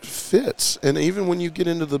 and it fits. And even when you get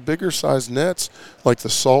into the bigger size nets, like the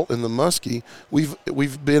salt and the muskie,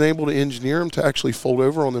 we've been able to engineer them to actually fold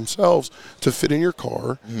over on themselves to fit in your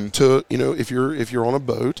car. Mm-hmm. To if you're on a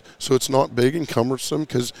boat, so it's not big and cumbersome.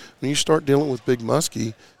 Because when you start dealing with big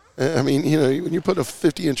muskie, I mean, when you put a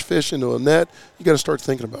 50-inch fish into a net, you got to start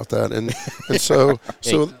thinking about that. And so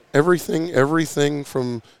everything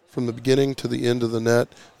from the beginning to the end of the net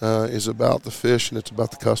is about the fish, and it's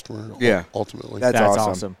about the customer. Yeah. Ultimately. That's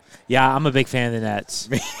awesome. Yeah, I'm a big fan of the nets.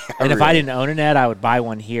 And if I didn't own a net, I would buy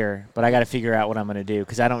one here. But I got to figure out what I'm going to do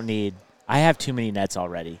because I have too many nets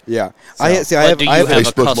already. Yeah, so, I have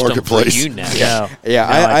Facebook a custom Marketplace. for you net?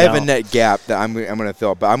 I have a net gap that I'm going to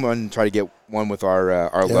fill, but I'm going to try to get one with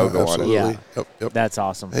our logo on it. absolutely. Yeah. Yep. That's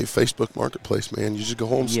awesome. Hey, Facebook Marketplace, man. You just go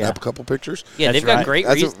home, snap a couple pictures. Yeah, That's they've got right.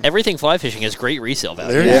 great. Everything fly fishing has great resale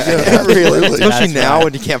value. There you Yeah, go. really. Absolutely. Especially That's now right.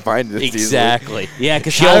 when you can't find it. Exactly. Yeah,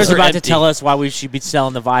 because Shelves Tyler's are about to empty. tell us why we should be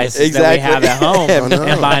selling the vices that we Exactly. have at home I know.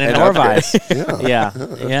 and buying an And Norvise. Yeah.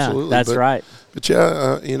 Yeah, absolutely. that's But- right. But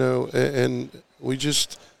yeah, and we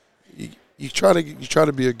just you try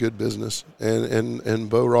to be a good business, and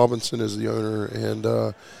Bo Robinson is the owner,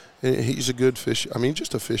 and he's a good fish. I mean,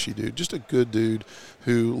 just a fishy dude, just a good dude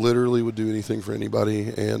who literally would do anything for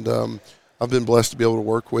anybody. And I've been blessed to be able to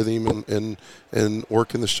work with him and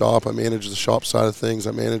work in the shop. I manage the shop side of things.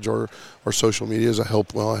 I manage our social medias. I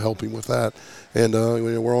help him with that. And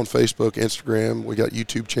we're on Facebook, Instagram. We got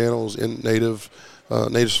YouTube channels in Natives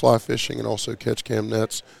Fly Fishing and also Catch Cam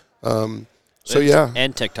Nets. So yeah,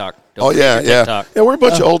 and TikTok. Oh yeah, yeah. We're a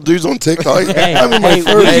bunch of old dudes on TikTok. Hey, I'm in my hey,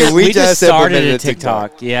 30s. we just started implemented a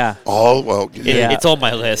TikTok. Yeah. Oh well, Yeah. It's on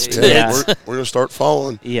my list. Yeah. We're gonna start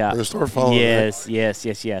following. Yeah. We're gonna start following.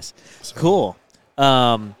 Yes. Cool.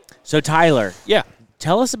 So Tyler, Yeah,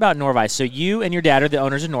 tell us about Norvise. So you and your dad are the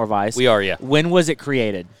owners of Norvise. we are. Yeah. When was it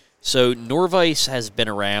created? So Norvise has been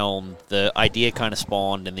around. The idea kind of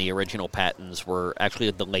spawned, and the original patents were actually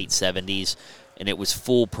in the late 70s, and it was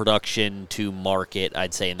full production to market,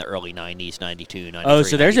 I'd say, in the early 90s, 92, 93, Oh,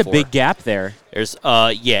 so there's 94. a big gap there. There's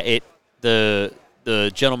the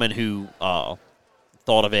gentleman who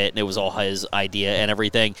thought of it, and it was all his idea and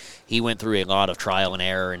everything. He went through a lot of trial and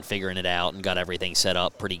error and figuring it out and got everything set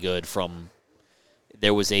up pretty good.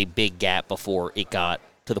 There was a big gap before it got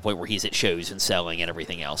to the point where he's at shows and selling and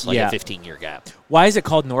everything else, like Yeah. a 15-year gap. Why is it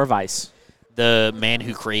called Norvise? The man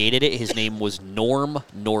who created it, his name was Norm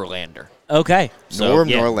Norlander. Okay. Norm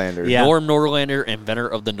yeah. Norlander. Yeah. Norm Norlander, inventor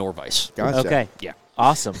of the Norvise. Gotcha. Okay. Yeah.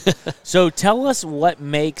 Awesome. So tell us what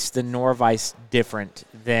makes the Norvise different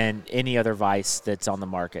than any other vise that's on the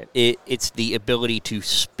market. It's the ability to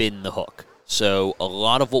spin the hook. So a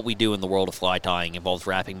lot of what we do in the world of fly tying involves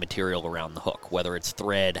wrapping material around the hook, whether it's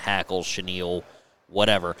thread, hackle, chenille,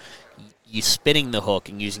 whatever. You spinning the hook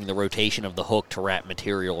and using the rotation of the hook to wrap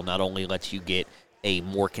material not only lets you get a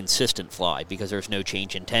more consistent fly because there's no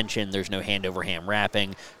change in tension, there's no hand-over-hand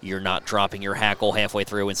wrapping, you're not dropping your hackle halfway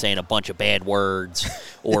through and saying a bunch of bad words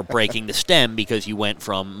or breaking the stem because you went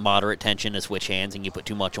from moderate tension to switch hands and you put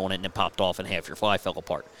too much on it and it popped off and half your fly fell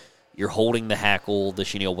apart. You're holding the hackle, the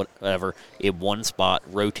chenille, whatever, in one spot,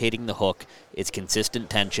 rotating the hook. It's consistent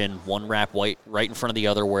tension, one wrap right in front of the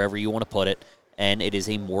other wherever you want to put it, and it is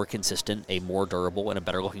a more consistent, a more durable, and a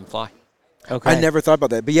better-looking fly. Okay. I never thought about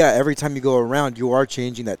that. But, yeah, every time you go around, you are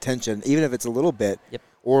changing that tension, even if it's a little bit. Yep.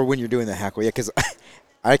 Or when you're doing the hackle. Yeah, because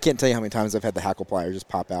I can't tell you how many times I've had the hackle pliers just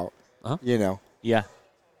pop out. Uh-huh. You know. Yeah.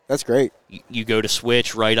 That's great. You go to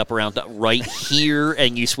switch right up around right here,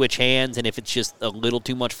 and you switch hands, and if it's just a little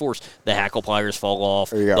too much force, the hackle pliers fall off.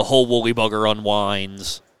 There you go. The whole woolly bugger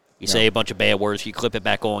unwinds. You say a bunch of bad words. You clip it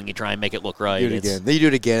back on. You try and make it look right. Do it again. Then you do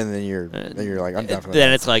it again, and then you're like, I'm done for that.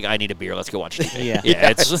 Then it's like, I need a beer. Let's go watch TV. Yeah.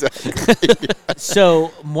 It's So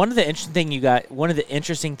one of the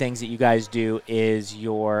interesting things that you guys do is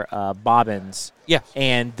your bobbins. Yeah.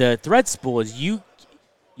 And the thread spool is you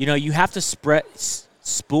have to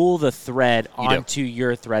spool the thread You do. onto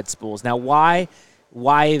your thread spools. Now, why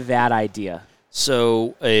that idea?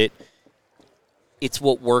 So it's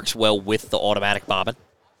what works well with the automatic bobbin.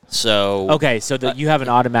 So Okay, so you have an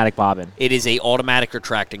automatic bobbin. it is a automatic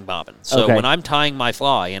retracting bobbin. So Okay. when I'm tying my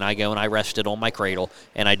fly and I go and I rest it on my cradle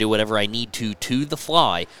and I do whatever I need to the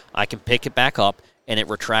fly, I can pick it back up and it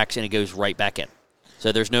retracts and it goes right back in.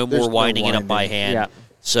 So there's no more winding it up by hand. Yeah.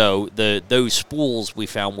 So those spools we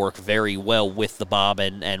found work very well with the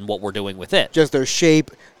bobbin and what we're doing with it. Just their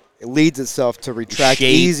shape, it leads itself to retract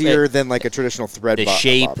Shape, easier than like a traditional thread The bobbin.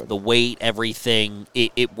 shape, the weight, everything,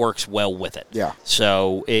 it works well with it. Yeah.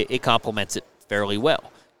 So it complements it fairly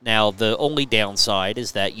well. Now, the only downside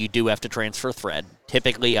is that you do have to transfer thread.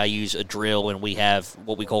 Typically, I use a drill, and we have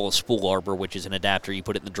what we call a spool arbor, which is an adapter. You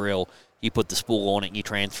put it in the drill, you put the spool on it, and you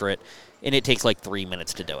transfer it, and it takes like 3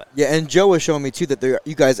 minutes to do it. Yeah, and Joe was showing me, too, that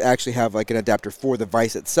you guys actually have like an adapter for the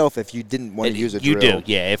vise itself if you didn't want to use a drill. You do,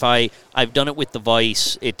 yeah. If I've done it with the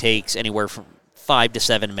vise, it takes anywhere from 5 to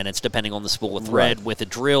 7 minutes, depending on the spool of thread. Right. With a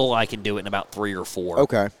drill, I can do it in about 3 or 4.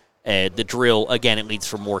 Okay. The drill, again, it leads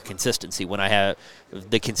for more consistency. When I have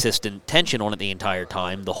the consistent tension on it the entire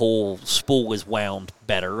time, the whole spool is wound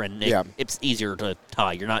better, and it's easier to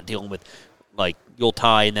tie. You're not dealing with, like, you'll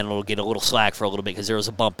tie and then it'll get a little slack for a little bit because there was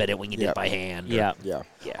a bump in it when you did it by hand. Yeah. Yeah.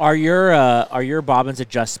 Are your bobbins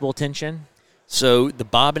adjustable tension? So the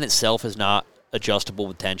bobbin itself is not adjustable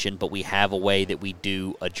with tension, but we have a way that we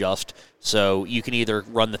do adjust. So you can either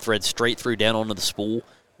run the thread straight through down onto the spool,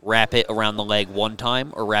 wrap it around the leg one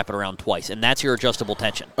time, or wrap it around twice, and that's your adjustable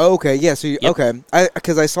tension. Okay, yeah. So okay,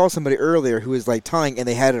 because I saw somebody earlier who was like tying and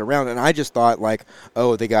they had it around, and I just thought like,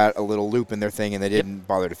 oh, they got a little loop in their thing and they didn't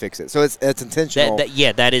bother to fix it. So it's intentional.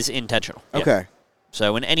 That is intentional. Okay. Yeah.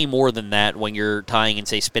 So, and any more than that, when you're tying and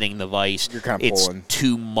say spinning the vise, you're kind of it's pulling.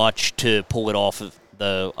 too much to pull it off of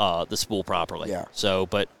the spool properly. Yeah. So,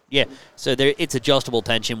 but yeah, so it's adjustable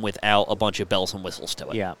tension without a bunch of bells and whistles to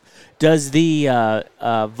it. Yeah. Does the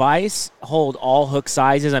vise hold all hook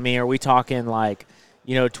sizes? I mean, are we talking like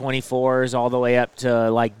 24s all the way up to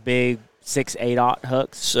like big 6/8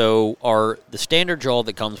 hooks? So the standard jaw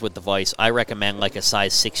that comes with the vise, I recommend like a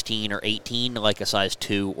size 16 or 18, like a size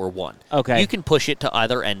 2 or 1. Okay. You can push it to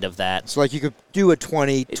either end of that. So like you could do a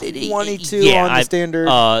 22 on the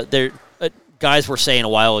standard. Guys were saying a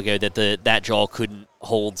while ago that that jaw couldn't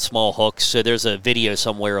hold small hooks. So there's a video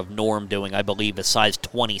somewhere of Norm doing, I believe, a size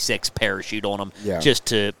 26 parachute on them just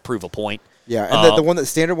to prove a point. Yeah, and the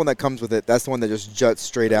standard one that comes with it, that's the one that just juts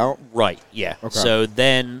straight out? Right, yeah. Okay. So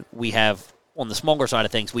then we have, on the smaller side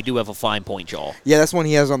of things, we do have a fine point jaw. Yeah, that's one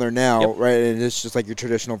he has on there now, right? And it's just like your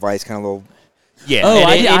traditional vise kind of little... Yeah. Oh,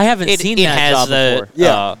 I haven't seen that jaw before.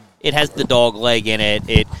 Yeah. It has the dog leg in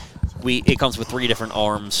it. It comes with 3 different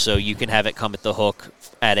arms, so you can have it come at the hook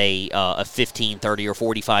at a 15, 30, or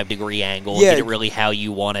 45 degree angle. Yeah. Get it really how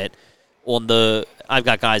you want it. I've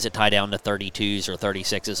got guys that tie down to 32s or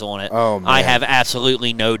 36s on it. Oh, man. I have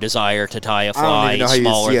absolutely no desire to tie a fly I don't even know how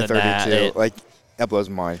smaller you see a than 32. that. That blows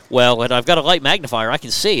my mind. Well, and I've got a light magnifier. I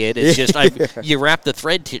can see it. It's just you wrap the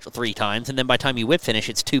thread 3 times, and then by the time you whip finish,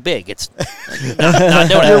 it's too big. It's not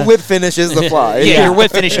doing Your whip finish is the fly. Yeah, your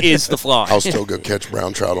whip finish is the fly. I'll still go catch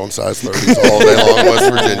brown trout on size 30s all day long in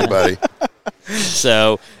West Virginia, buddy.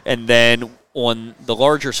 So, and then on the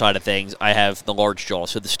larger side of things, I have the large jaw.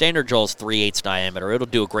 So the standard jaw is 3/8 diameter. It'll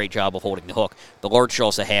do a great job of holding the hook. The large jaw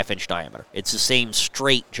is a 1/2 inch diameter. It's the same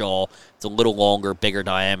straight jaw. It's a little longer, bigger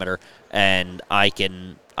diameter, and I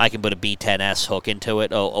can put a B10S hook into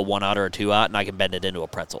it, a 1/0 or a 2/0, and I can bend it into a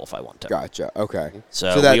pretzel if I want to. Gotcha. Okay.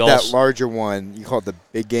 So that larger one, you call it the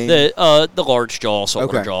big game? The large jaw,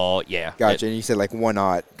 saltwater jaw, yeah. Gotcha. And you said like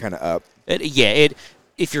 1/0 kind of up.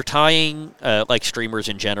 If you're tying like streamers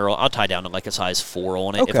in general, I'll tie down to like a size 4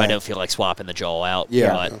 on it if I don't feel like swapping the jaw out.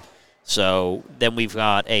 Yeah. So then we've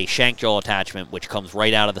got a shank jaw attachment, which comes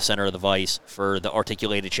right out of the center of the vise for the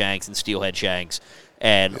articulated shanks and steelhead shanks,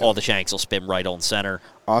 and all the shanks will spin right on center.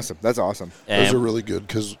 Awesome. That's awesome. Those are really good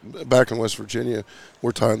because back in West Virginia,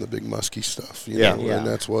 we're tying the big musky stuff. You know, and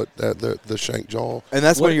that's what the shank jaw. And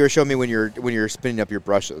that's what you were showing me when you're spinning up your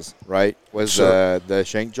brushes, right? Was the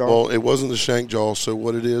shank jaw? Well, it wasn't the shank jaw. So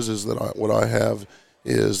what it is that what I have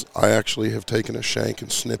is I actually have taken a shank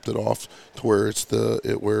and snipped it off to where it's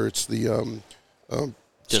it's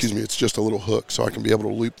just a little hook, so I can be able to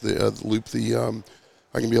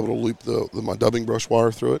my dubbing brush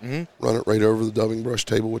wire through it, run it right over the dubbing brush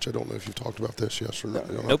table, which I don't know if you've talked about this, yes or no.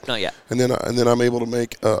 Nope, not yet. And then I'm able to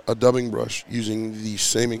make a dubbing brush using the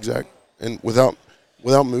same exact, and without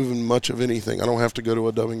moving much of anything. I don't have to go to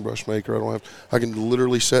a dubbing brush maker. I can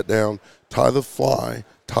literally sit down, tie the fly,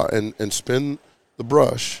 and spin the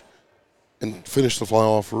brush, and finish the fly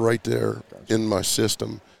off right there in my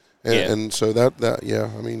system. And so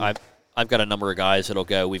I've got a number of guys that'll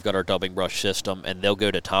go, we've got our dubbing brush system, and they'll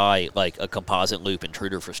go to tie like a composite loop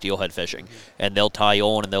intruder for steelhead fishing, and they'll tie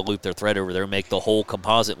on and they'll loop their thread over there, make the whole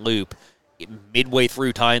composite loop. Midway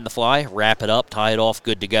through tying the fly, wrap it up, tie it off,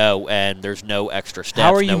 good to go, and there's no extra steps.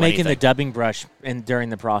 How are you making the dubbing brush during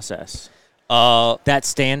the process? That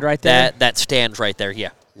stand right there? That stands right there,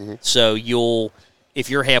 yeah. Mm-hmm. So if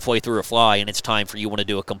you're halfway through a fly and it's time for you want to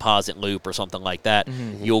do a composite loop or something like that,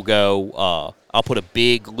 you'll go, I'll put a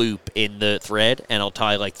big loop in the thread, and I'll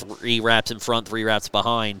tie like 3 wraps in front, 3 wraps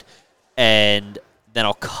behind, and then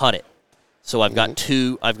I'll cut it. So I've got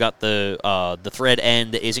I've got the thread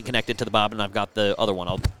end that isn't connected to the bobbin, and I've got the other one.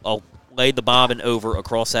 I'll lay the bobbin over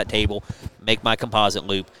across that table, make my composite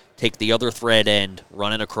loop, take the other thread end,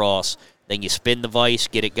 run it across, then you spin the vise,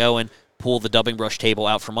 get it going, pull the dubbing brush table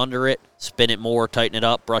out from under it, spin it more, tighten it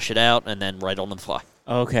up, brush it out, and then right on the fly.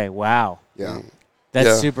 Okay, wow. Yeah.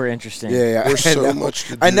 That's super interesting. Yeah. There's so much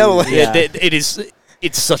to do. I know. It is.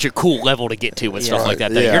 It's such a cool level to get to with stuff like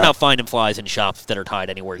that. Yeah. You're not finding flies in shops that are tied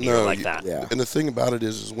anywhere near like that. Yeah. And the thing about it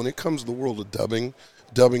is when it comes to the world of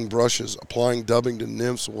dubbing brushes, applying dubbing to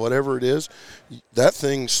nymphs, whatever it is, that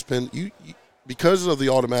thing because of the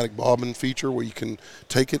automatic bobbin feature where you can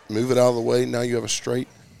take it, move it out of the way, now you have a straight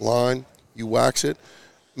line, you wax it.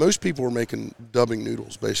 most people are making dubbing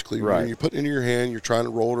noodles, basically. Right. You put it in your hand, you're trying to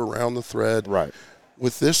roll it around the thread. Right.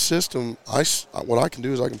 With this system, what I can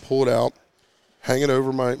do is I can pull it out, hang it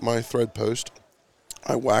over my thread post.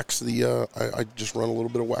 I wax I just run a little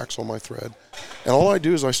bit of wax on my thread, and all I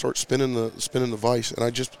do is I start spinning the vise, and I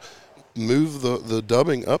just move the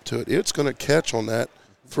dubbing up to it. It's going to catch on that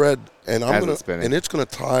thread, and it's going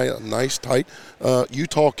to tie a nice tight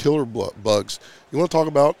Utah killer bugs. You want to talk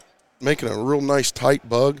about making a real nice tight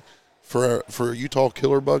bug for a Utah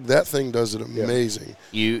killer bug? That thing does it amazing.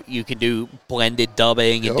 You can do blended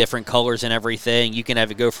dubbing in different colors and everything. You can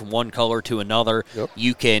have it go from one color to another. Yep.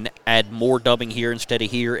 You can add more dubbing here instead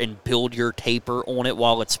of here and build your taper on it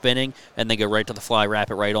while it's spinning, and then go right to the fly,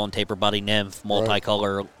 wrap it right on, taper body nymph,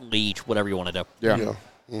 multicolor, leech, whatever you want to do. Yeah.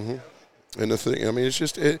 Mm-hmm. And the thing, I mean,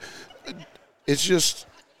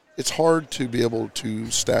 it's hard to be able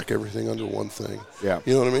to stack everything under one thing. Yeah.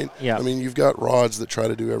 You know what I mean? Yeah. I mean, you've got rods that try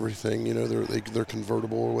to do everything. You know, they're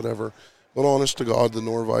convertible or whatever. But honest to God, the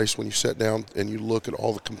Norvise, when you sit down and you look at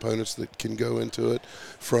all the components that can go into it,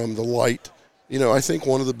 from the light, you know, I think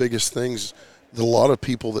one of the biggest things that a lot of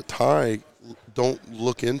people that tie don't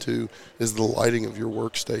look into is the lighting of your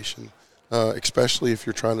workstation, especially if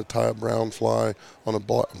you're trying to tie a brown fly on a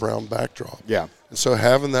brown backdrop. Yeah. And so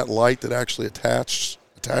having that light that actually attaches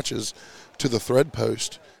to the thread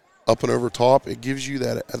post up and over top, it gives you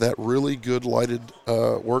that really good lighted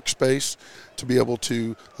workspace to be able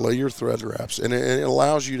to lay your thread wraps, and it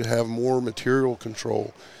allows you to have more material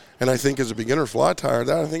control. And I think as a beginner fly tyer,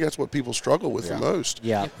 I think that's what people struggle with the most.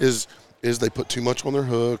 Yeah. Is they put too much on their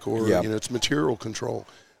hook, or it's material control.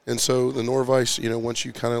 And so the Norvise, once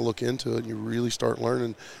you kind of look into it and you really start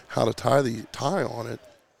learning how to tie on it,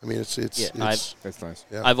 I mean, it's nice.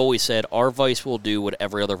 Yeah. I've always said our vise will do what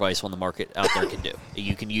every other vise on the market out there can do.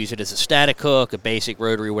 You can use it as a static hook, a basic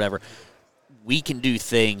rotary, whatever. We can do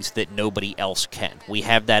things that nobody else can. We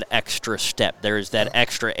have that extra step. There's that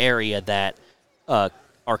extra area that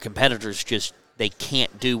our competitors they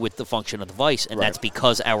can't do with the function of the vise, and that's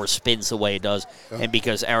because ours spins the way it does, and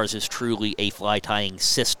because ours is truly a fly tying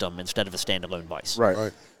system instead of a standalone vise.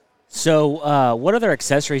 Right. So, what other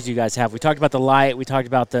accessories do you guys have? We talked about the light. We talked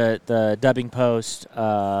about the dubbing post.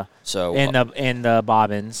 And the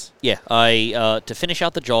bobbins. Yeah, to finish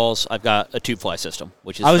out the jaws, I've got a tube fly system,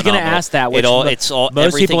 which is I was going to phenomenal. ask that.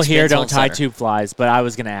 Most people here don't tie tube flies, but I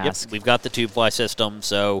was going to ask. Yep, we've got the tube fly system,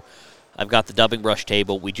 so I've got the dubbing brush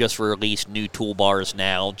table. We just released new toolbars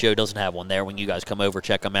now. Joe doesn't have one there. When you guys come over,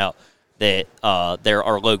 check them out. They're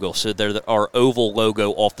our logo, so they're our oval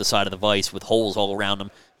logo off the side of the vise with holes all around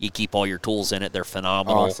them. You keep all your tools in it. They're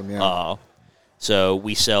phenomenal. Awesome, yeah. So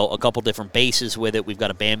we sell a couple different bases with it. We've got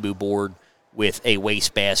a bamboo board with a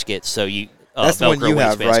waste basket. So you that's the Velcro one you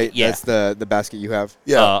have, basket. right? Yeah. That's the basket you have.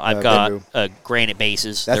 Yeah. I've got granite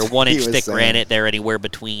bases. That's They're what 1-inch he was thick saying. granite. They're anywhere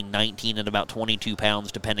between 19 and about 22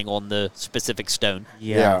 pounds, depending on the specific stone.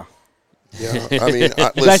 Yeah. Yeah. I mean,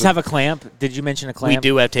 you guys have a clamp? Did you mention a clamp? We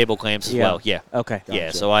do have table clamps as well. Yeah. Okay. Yeah.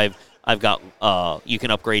 Gotcha. So I've got you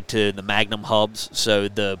can upgrade to the Magnum hubs. So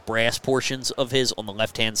the brass portions of his on the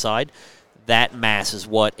left-hand side, that mass is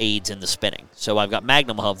what aids in the spinning. So I've got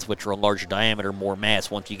Magnum hubs, which are a larger diameter, more mass.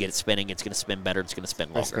 Once you get it spinning, it's going to spin better. It's going to spin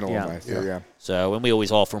longer. That's gonna look nice. Yeah. So, and we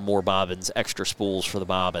always offer more bobbins, extra spools for the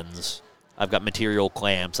bobbins. I've got material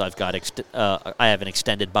clamps. I've got I have an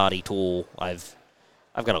extended body tool. I've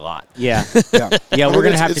got a lot. Yeah. Yeah, we're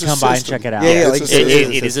going to have to come by and check it out. Yeah,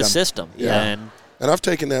 it is a system. Yeah. And I've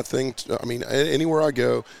taken that thing, anywhere I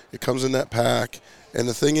go, it comes in that pack. And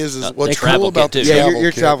the thing is what's cool about the travel kit.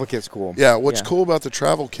 Your travel kit's cool. Yeah, what's cool about the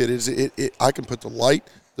travel kit is I can put the light,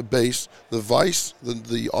 the base, the vise,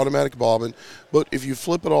 the automatic bobbin. But if you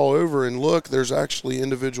flip it all over and look, there's actually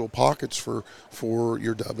individual pockets for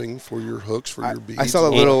your dubbing, for your hooks, for your beads. I saw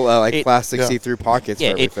the little plastic see-through pockets for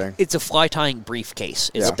everything. It's a fly tying briefcase.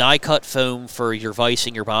 It's die-cut foam for your vise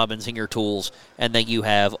and your bobbins and your tools, and then you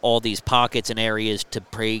have all these pockets and areas to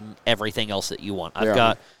bring everything else that you want.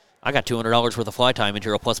 I got $200 worth of fly tying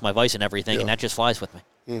material plus my vise and everything, and that just flies with me.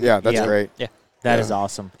 Yeah, that's great. Yeah. That is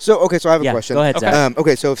awesome. So I have a question. Go ahead, Zach.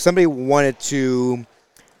 Okay, so if somebody wanted to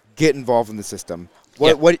get involved in the system,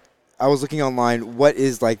 what I was looking online, what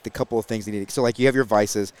is like the couple of things they need? So like you have your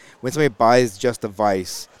vices. When somebody buys just a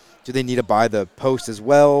vise, do they need to buy the post as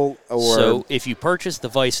well? Or so if you purchase the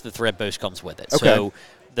vise, the thread post comes with it. Okay.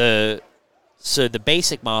 So the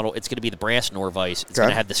basic model, it's going to be the brass Norvise. It's going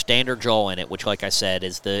to have the standard jaw in it, which, like I said,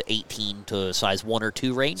 is the 18 to size 1 or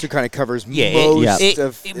 2 range. So it kind of covers most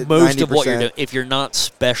of most 90%. of what you're doing. If you're not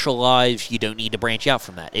specialized, you don't need to branch out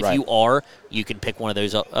from that. If you are, you can pick one of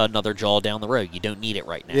those another jaw down the road. You don't need it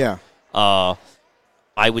right now. Yeah.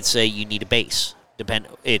 I would say you need a base.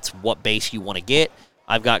 It's what base you want to get.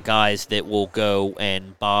 I've got guys that will go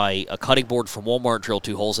and buy a cutting board from Walmart, drill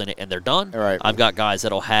 2 holes in it, and they're done. All right. I've got guys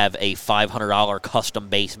that'll have a $500 custom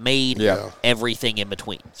base made, everything in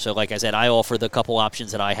between. So like I said, I offer the couple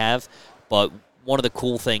options that I have, but one of the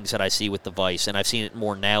cool things that I see with the Vice, and I've seen it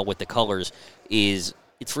more now with the colors, is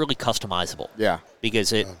it's really customizable. Yeah.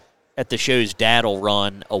 Because at the shows, Dad will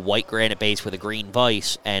run a white granite base with a green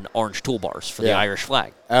Vice and orange toolbars for the Irish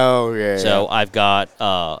flag. Oh, yeah. So I've got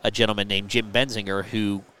a gentleman named Jim Benzinger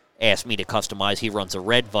who asked me to customize. He runs a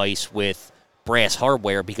red Vice with brass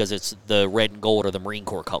hardware because it's the red and gold or the Marine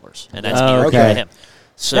Corps colors, and that's near to him.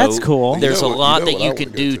 So that's cool. There's a lot that you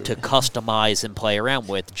can do to customize and play around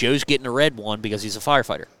with. Joe's getting a red one because he's a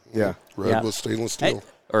firefighter. Yeah. Red with stainless steel.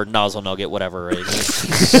 Or nozzle nugget, whatever it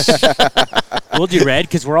is. We'll do red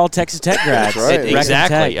because we're all Texas Tech grads.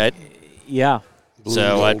 Exactly. Yeah. Blue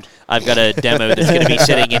So and gold. I've got a demo that's going to be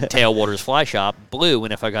sitting in Tailwater's Fly Shop, blue,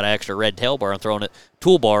 and if I got an extra red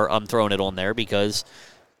toolbar, I'm throwing it on there because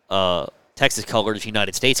Texas colors,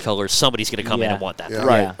 United States colors, somebody's going to come in and want that. Yeah.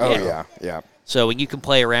 Right. Yeah. Oh, yeah. So and you can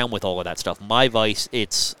play around with all of that stuff. My Vice,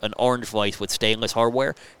 it's an orange Vice with stainless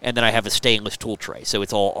hardware, and then I have a stainless tool tray, so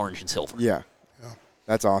it's all orange and silver. Yeah.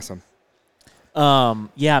 That's awesome.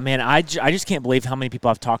 Yeah, man, I just can't believe how many people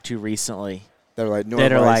I've talked to recently They're like,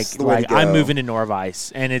 that are Norvice, I'm moving to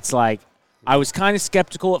Norvice, and it's like I was kind of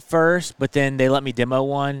skeptical at first, but then they let me demo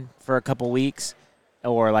one for a couple weeks,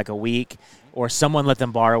 or like a week, or someone let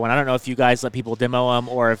them borrow one. I don't know if you guys let people demo them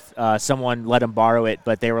or if someone let them borrow it,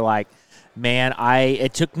 but they were like, man,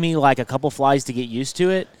 it took me like a couple flies to get used to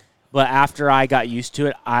it. But after I got used to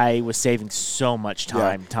it, I was saving so much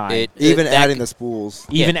time. Even adding the spools.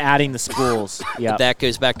 Adding the spools. Yeah. That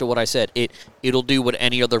goes back to what I said. It'll do what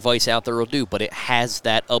any other Vice out there will do, but it has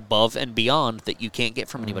that above and beyond that you can't get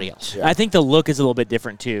from anybody else. I think the look is a little bit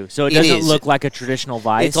different too. So it doesn't look like a traditional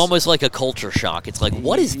Vice. It's almost like a culture shock. It's like,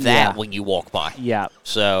 what is that when you walk by? Yeah.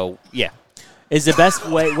 So, yeah. What's the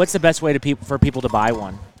best way for people to buy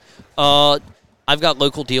one? I've got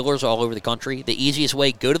local dealers all over the country. The easiest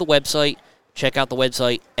way, go to the website, check out the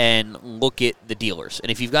website, and look at the dealers.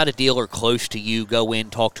 And if you've got a dealer close to you, go in,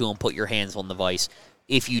 talk to them, put your hands on the Vice.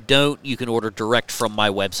 If you don't, you can order direct from my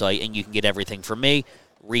website, and you can get everything from me.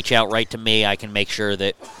 Reach out right to me. I can make sure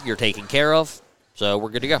that you're taken care of. So we're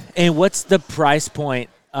good to go. And what's the price point?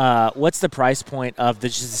 What's the price point of the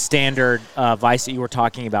just standard Vice that you were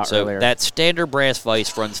talking about earlier? So that standard brass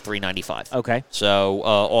Vice runs $395. Okay. So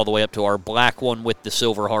all the way up to our black one with the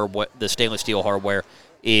silver hardware, the stainless steel hardware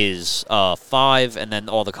is $5, and then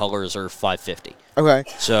all the colors are $550. Okay.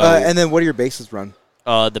 So and then what do your bases run?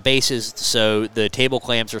 The bases, so the table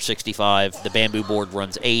clamps are $65. The bamboo board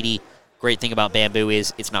runs $80. Great thing about bamboo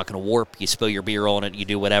is it's not going to warp. You spill your beer on it, you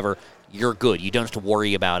do whatever. You're good. You don't have to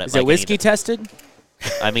worry about it. Is it whiskey tested?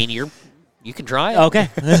 I mean, you can try it. Okay.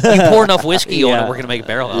 You pour enough whiskey on it, we're going to make a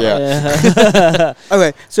barrel out of it.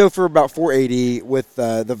 Okay, so for about $480 with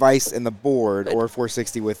the Vice and the board, or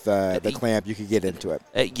 $460 with the clamp, you could get into it.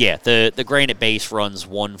 The granite base runs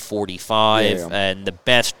 $145, and the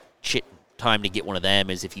best time to get one of them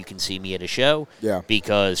is if you can see me at a show. Yeah.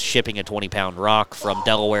 Because shipping a 20-pound rock from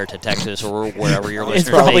Delaware to Texas or wherever your it's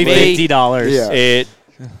listeners probably may be, $50.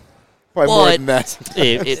 Probably more than that.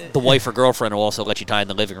 The wife or girlfriend will also let you tie in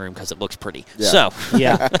the living room because it looks pretty. Yeah. So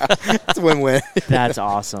it's a win-win. That's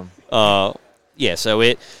awesome. And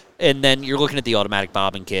then you're looking at the automatic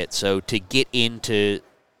bobbin kit. So to get into,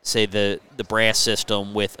 say, the brass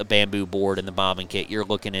system with a bamboo board and the bobbin kit, you're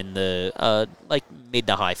looking in the like mid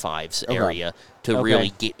to high fives area to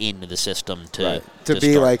really get into the system to be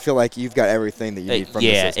start. like feel like you've got everything that you need from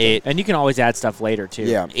the system. And you can always add stuff later too.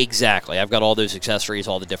 Yeah, exactly. I've got all those accessories,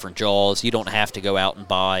 all the different jaws. You don't have to go out and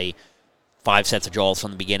buy 5 sets of jaws from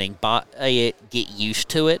the beginning. Buy it, get used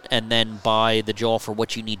to it, and then buy the jaw for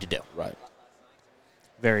what you need to do. Right.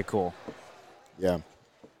 Very cool. Yeah.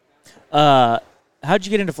 How'd you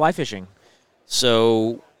get into fly fishing?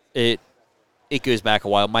 So it goes back a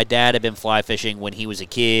while. My dad had been fly fishing when he was a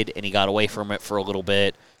kid, and he got away from it for a little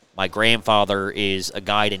bit. My grandfather is a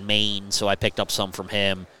guide in Maine, so I picked up some from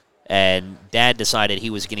him. And Dad decided he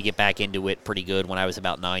was going to get back into it pretty good when I was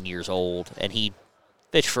about 9 years old. And he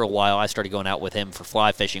fished for a while. I started going out with him for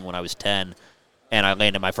fly fishing when I was 10, and I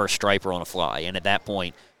landed my first striper on a fly. And at that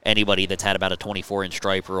point, anybody that's had about a 24-inch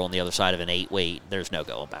striper on the other side of an 8-weight, there's no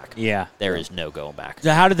going back. Yeah. There is no going back.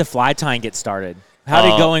 So how did the fly tying get started? How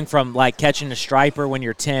did going from like catching a striper when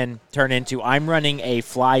you're 10 turn into I'm running a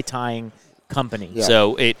fly tying company? Yeah.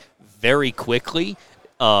 So it very quickly,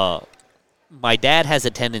 my dad has a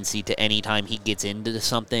tendency to, anytime he gets into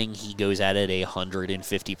something, he goes at it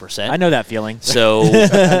 150%. I know that feeling. So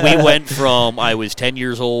we went from I was 10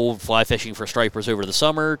 years old, fly fishing for stripers over the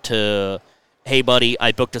summer, to, hey, buddy,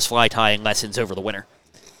 I booked us fly tying lessons over the winter.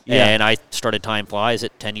 Yeah. And I started tying flies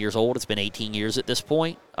at 10 years old. It's been 18 years at this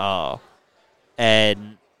point.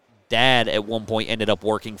 And Dad, at one point, ended up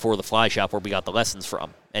working for the fly shop where we got the lessons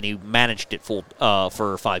from. And he managed it full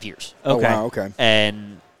for 5 years. Oh, wow, okay.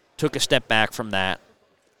 And took a step back from that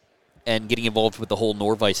and getting involved with the whole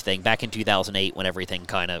Norvise thing. Back in 2008, when everything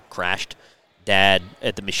kind of crashed, Dad,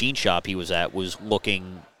 at the machine shop he was at, was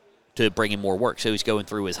looking to bring in more work. So he's going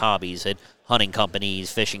through his hobbies at hunting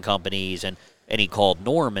companies, fishing companies, and he called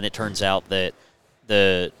Norm, and it turns out that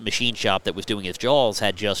the machine shop that was doing his jaws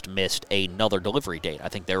had just missed another delivery date. I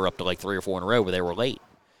think they were up to like 3 or 4 in a row where they were late.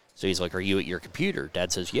 So he's like, are you at your computer?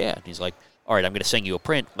 Dad says, yeah. And he's like, all right, I'm going to send you a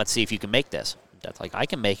print. Let's see if you can make this. Dad's like, I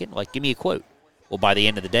can make it. Like, give me a quote. Well, by the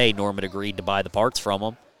end of the day, Norm had agreed to buy the parts from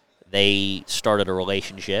him. They started a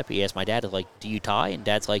relationship. He asked my dad, like, do you tie? And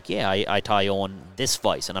Dad's like, yeah, I tie on this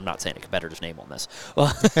vise. And I'm not saying a competitor's name on this. No,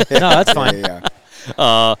 that's fine.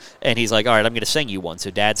 Yeah. And he's like, all right, I'm going to sing you one. So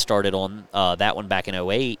Dad started on that one back in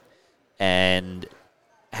 2008 and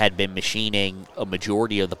had been machining a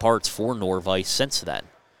majority of the parts for Norvise since then.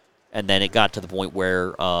 And then it got to the point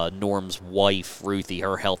where Norm's wife, Ruthie,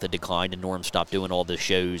 her health had declined, and Norm stopped doing all the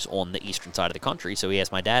shows on the eastern side of the country. So he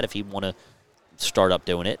asked my dad if he'd want to start up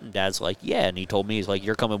doing it, and Dad's like, yeah. And he told me, he's like,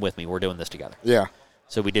 you're coming with me. We're doing this together. Yeah.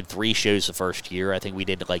 So we did 3 shows the first year. I think we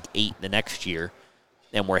did like 8 the next year.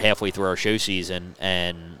 And we're halfway through our show season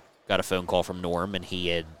and got a phone call from Norm, and he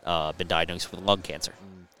had been diagnosed with lung cancer.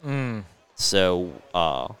 So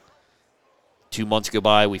 2 months go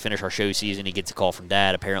by, we finish our show season, he gets a call from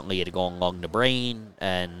Dad. Apparently it had gone lung to brain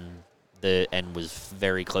and was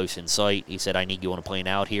very close in sight. He said, I need you on a plane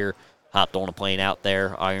out here. Hopped on a plane out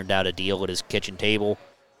there, ironed out a deal at his kitchen table,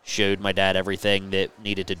 showed my dad everything that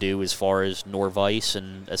needed to do as far as Norvise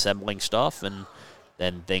and assembling stuff, and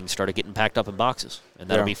then things started getting packed up in boxes. And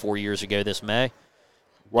that'll be 4 years ago this May.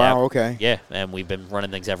 Wow, okay. Yeah, and we've been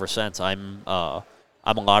running things ever since. I'm a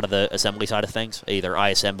lot of the assembly side of things. Either I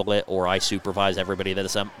assemble it or I supervise everybody that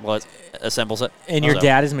assembles it. And your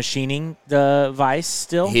dad is machining the vise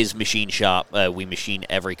still? His machine shop, we machine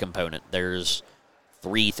every component. There's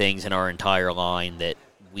 3 things in our entire line that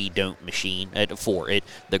we don't machine. 4.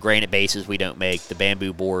 The granite bases we don't make. The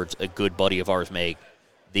bamboo boards, a good buddy of ours make.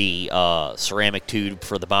 The ceramic tube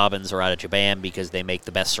for the bobbins are out of Japan because they make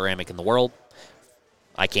the best ceramic in the world.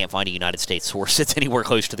 I can't find a United States source that's anywhere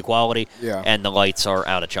close to the quality. Yeah. And the lights are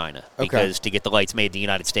out of China. Okay. Because to get the lights made in the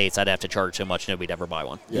United States, I'd have to charge so much nobody'd ever buy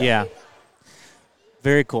one. Yeah.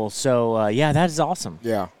 Very cool. So, that is awesome.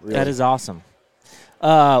 Yeah, really. That is awesome.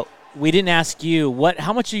 We didn't ask you,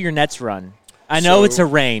 how much do your nets run? I know it's a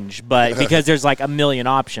range, but because there's like a million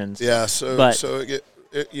options. Yeah, but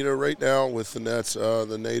right now with the nets,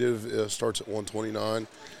 the native starts at $129,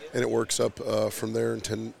 and it works up from there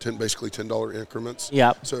in basically $10 increments.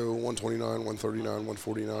 Yeah. So $129, $139,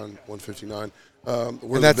 $149, $159.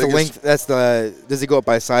 And that's the length. That's the. Does it go up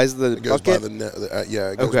by size of the It goes bucket? by the net.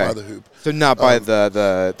 It goes by the hoop. So not by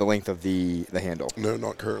the length of the handle. No,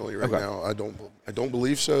 not currently right now. I don't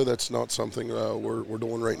believe so. That's not something we're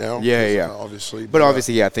doing right now. Yeah. Obviously, but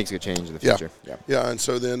obviously, things could change in the future. Yeah. And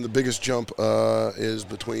so then the biggest jump is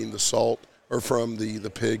between the salt, or from the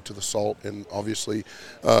pig to the salt, and obviously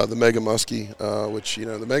the Mega Muskie, which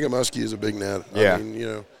the Mega Muskie is a big net. Yeah. I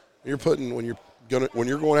mean, when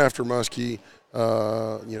you're going after muskie,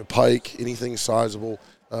 pike, anything sizable,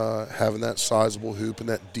 having that sizable hoop and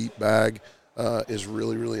that deep bag is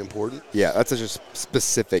really, really important. Yeah, that's such a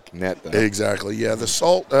specific net, though. Exactly. Yeah, the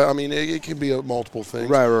salt. It can be multiple things.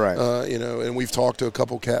 Right. And we've talked to a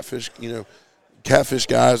couple catfish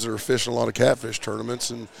guys that are fishing a lot of catfish tournaments,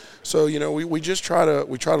 and so we just try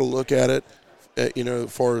to look at it,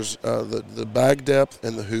 as far as the bag depth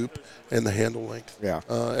and the hoop and the handle length. Yeah.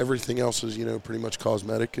 Everything else is pretty much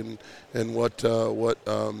cosmetic and what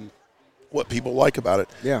people like about it.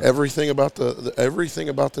 Yeah. Everything about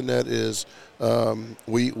the net is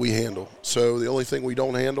we handle. So the only thing we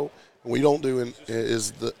don't handle, we don't do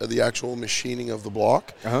is the actual machining of the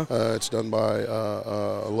block. It's done by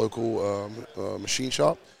a local machine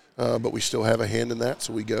shop, but we still have a hand in that.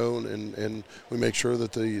 So we go and we make sure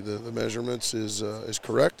that the measurements is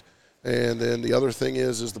correct. And then the other thing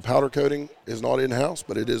is the powder coating is not in-house,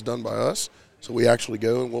 but it is done by us. So we actually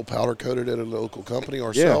go and we'll powder coat it at a local company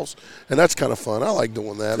ourselves, and that's kind of fun. I like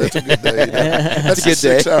doing that. That's a good day. That's a good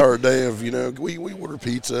 6-hour day of we order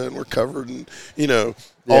pizza and we're covered in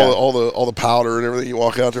all the powder and everything. You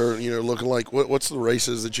walk out there looking like what's the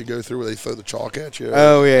races that you go through where they throw the chalk at you?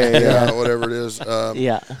 Oh yeah, whatever it is.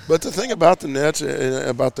 But the thing about the nets and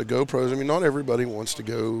about the GoPros, I mean, not everybody wants to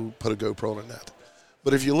go put a GoPro on a net.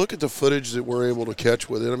 But if you look at the footage that we're able to catch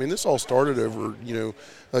with it, I mean, this all started over,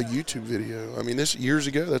 a YouTube video. I mean, this years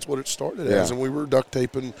ago, that's what it started as. And we were duct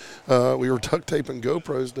taping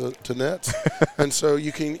GoPros to nets. And so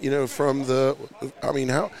you can, iPhones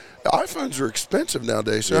are expensive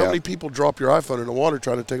nowadays. So how many people drop your iPhone in the water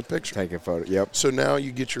trying to take a picture? Take a photo. Yep. So now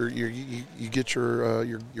you get your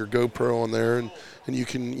GoPro on there, and you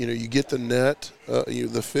can, you get the net,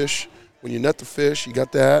 the fish. When you net the fish, you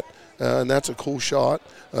got that. And that's a cool shot.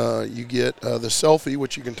 You get the selfie,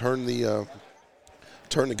 which you can turn the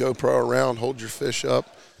GoPro around, hold your fish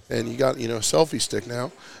up, and you got a selfie stick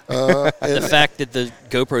now. The fact that the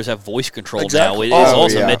GoPros have voice control now is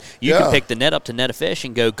awesome. That you can pick the net up to net a fish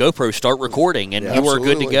and go GoPro start recording, and you are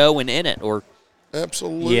good to go and in it. Or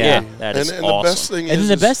absolutely, that is and awesome. The best thing and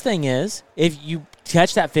the best thing is if you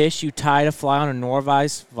catch that fish, you tie it a fly on a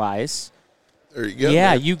Norvise vise. There you go.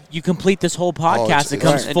 Yeah, you complete this whole podcast. It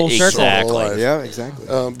comes full circle. Exactly. Yeah, exactly.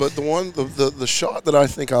 But the shot that I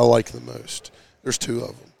think I like the most, there's two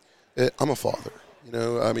of them. I'm a father.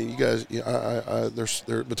 I mean, you guys, there's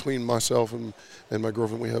between myself and my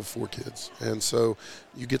girlfriend, we have 4 kids, and so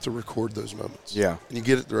you get to record those moments. Yeah, and you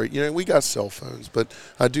get it right. We got cell phones, but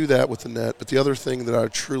I do that with the net. But the other thing that I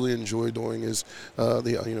truly enjoy doing is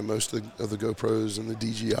most of the GoPros and the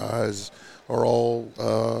DJIs are all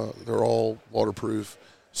waterproof.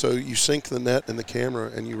 So you sync the net and the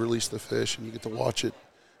camera, and you release the fish, and you get to watch it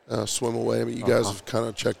swim away. I mean, you guys have kind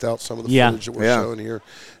of checked out some of the footage that we're showing here,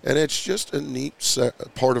 and it's just a neat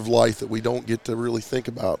part of life that we don't get to really think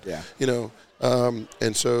about. And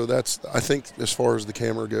so I think as far as the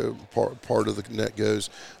camera part of the net goes,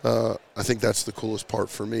 I think that's the coolest part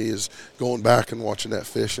for me is going back and watching that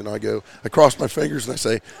fish, and I cross my fingers and I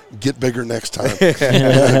say, get bigger next time.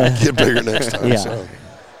 Get bigger next time. Yeah. So.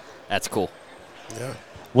 That's cool. Yeah.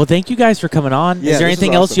 Well, thank you guys for coming on. Yeah, is there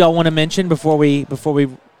anything else y'all want to mention before we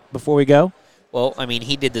go? Well, I mean,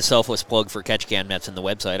 he did the selfless plug for Catch Cam Nets in the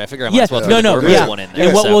website. I figure I might as well throw one in there.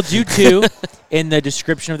 And what we'll do, too, in the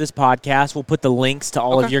description of this podcast, we'll put the links to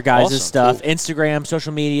all of your guys' stuff, cool. Instagram,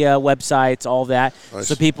 social media, websites, all that,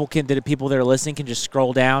 so the people that are listening can just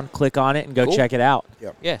scroll down, click on it, and go check it out.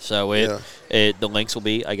 Yep. Yeah, so the links will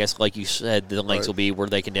be, I guess, like you said, the links will be where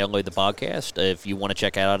they can download the podcast. If you want to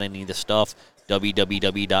check out any of the stuff,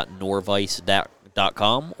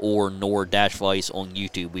 www.norvice.com or Nor-Vice on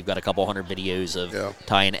YouTube. We've got a couple hundred videos of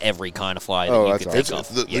tying every kind of fly that you can think of.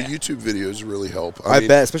 The YouTube videos really help. I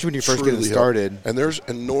bet, especially when you first get started. And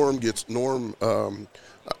Norm.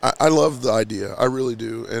 I love the idea. I really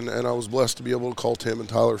do. And I was blessed to be able to call Tim and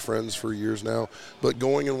Tyler friends for years now. But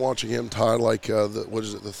going and watching him tie like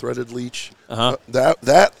the threaded leech.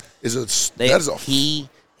 That is a.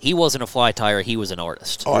 He wasn't a fly tyer. He was an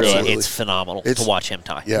artist. Oh, it's phenomenal to watch him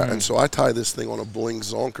tie. Yeah, and so I tie this thing on a Bling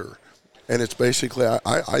Zonker, and it's basically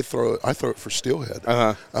I throw it for steelhead,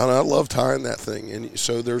 and I love tying that thing. And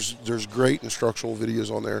so there's great instructional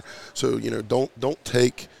videos on there. So don't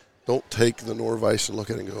take the Norvise and look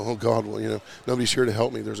at it and go, oh God, well nobody's here to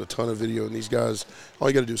help me. There's a ton of video, and these guys, all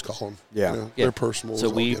you got to do is call them. Yeah, they're personal. So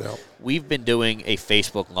we've been doing a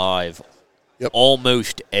Facebook Live.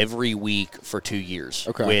 Almost every week for 2 years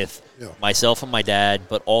with myself and my dad,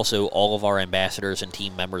 but also all of our ambassadors and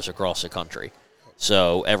team members across the country.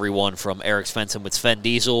 So everyone from Eric's Fencing with Sven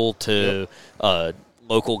Diesel to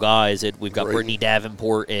local guys. We've got Brittany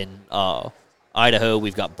Davenport in Idaho.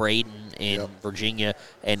 We've got Braden in Virginia,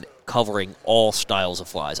 and covering all styles of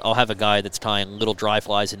flies. I'll have a guy that's tying little dry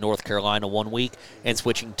flies in North Carolina one week and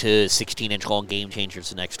switching to 16-inch long game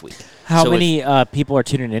changers the next week. How many people are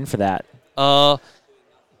tuning in for that?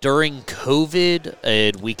 During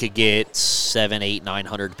COVID, we could get 700, 800,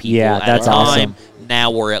 900 people at a time. Awesome. Now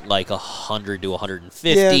we're at like 100 to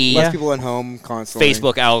 150. Yeah, less people at home constantly.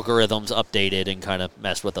 Facebook algorithms updated and kind of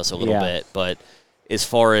messed with us a little bit. But as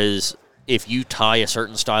far as if you tie a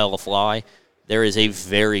certain style of fly, there is a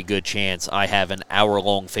very good chance I have an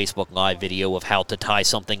hour-long Facebook Live video of how to tie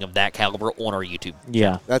something of that caliber on our YouTube.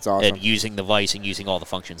 Yeah. That's awesome. And using the vise and using all the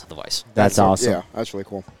functions of the vise. That's awesome. Yeah, that's really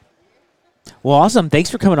cool. Well, awesome. Thanks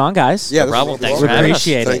for coming on, guys. Yeah, no problem. Thanks we for having us.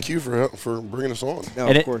 appreciate it. Thank you for bringing us on. No,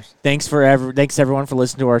 of course. Thanks everyone for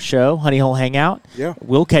listening to our show, Honey Hole Hangout. Yeah.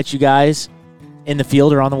 We'll catch you guys in the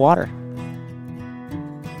field or on the water.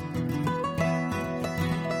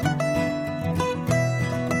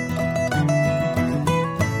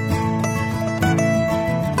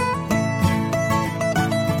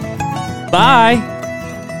 Bye.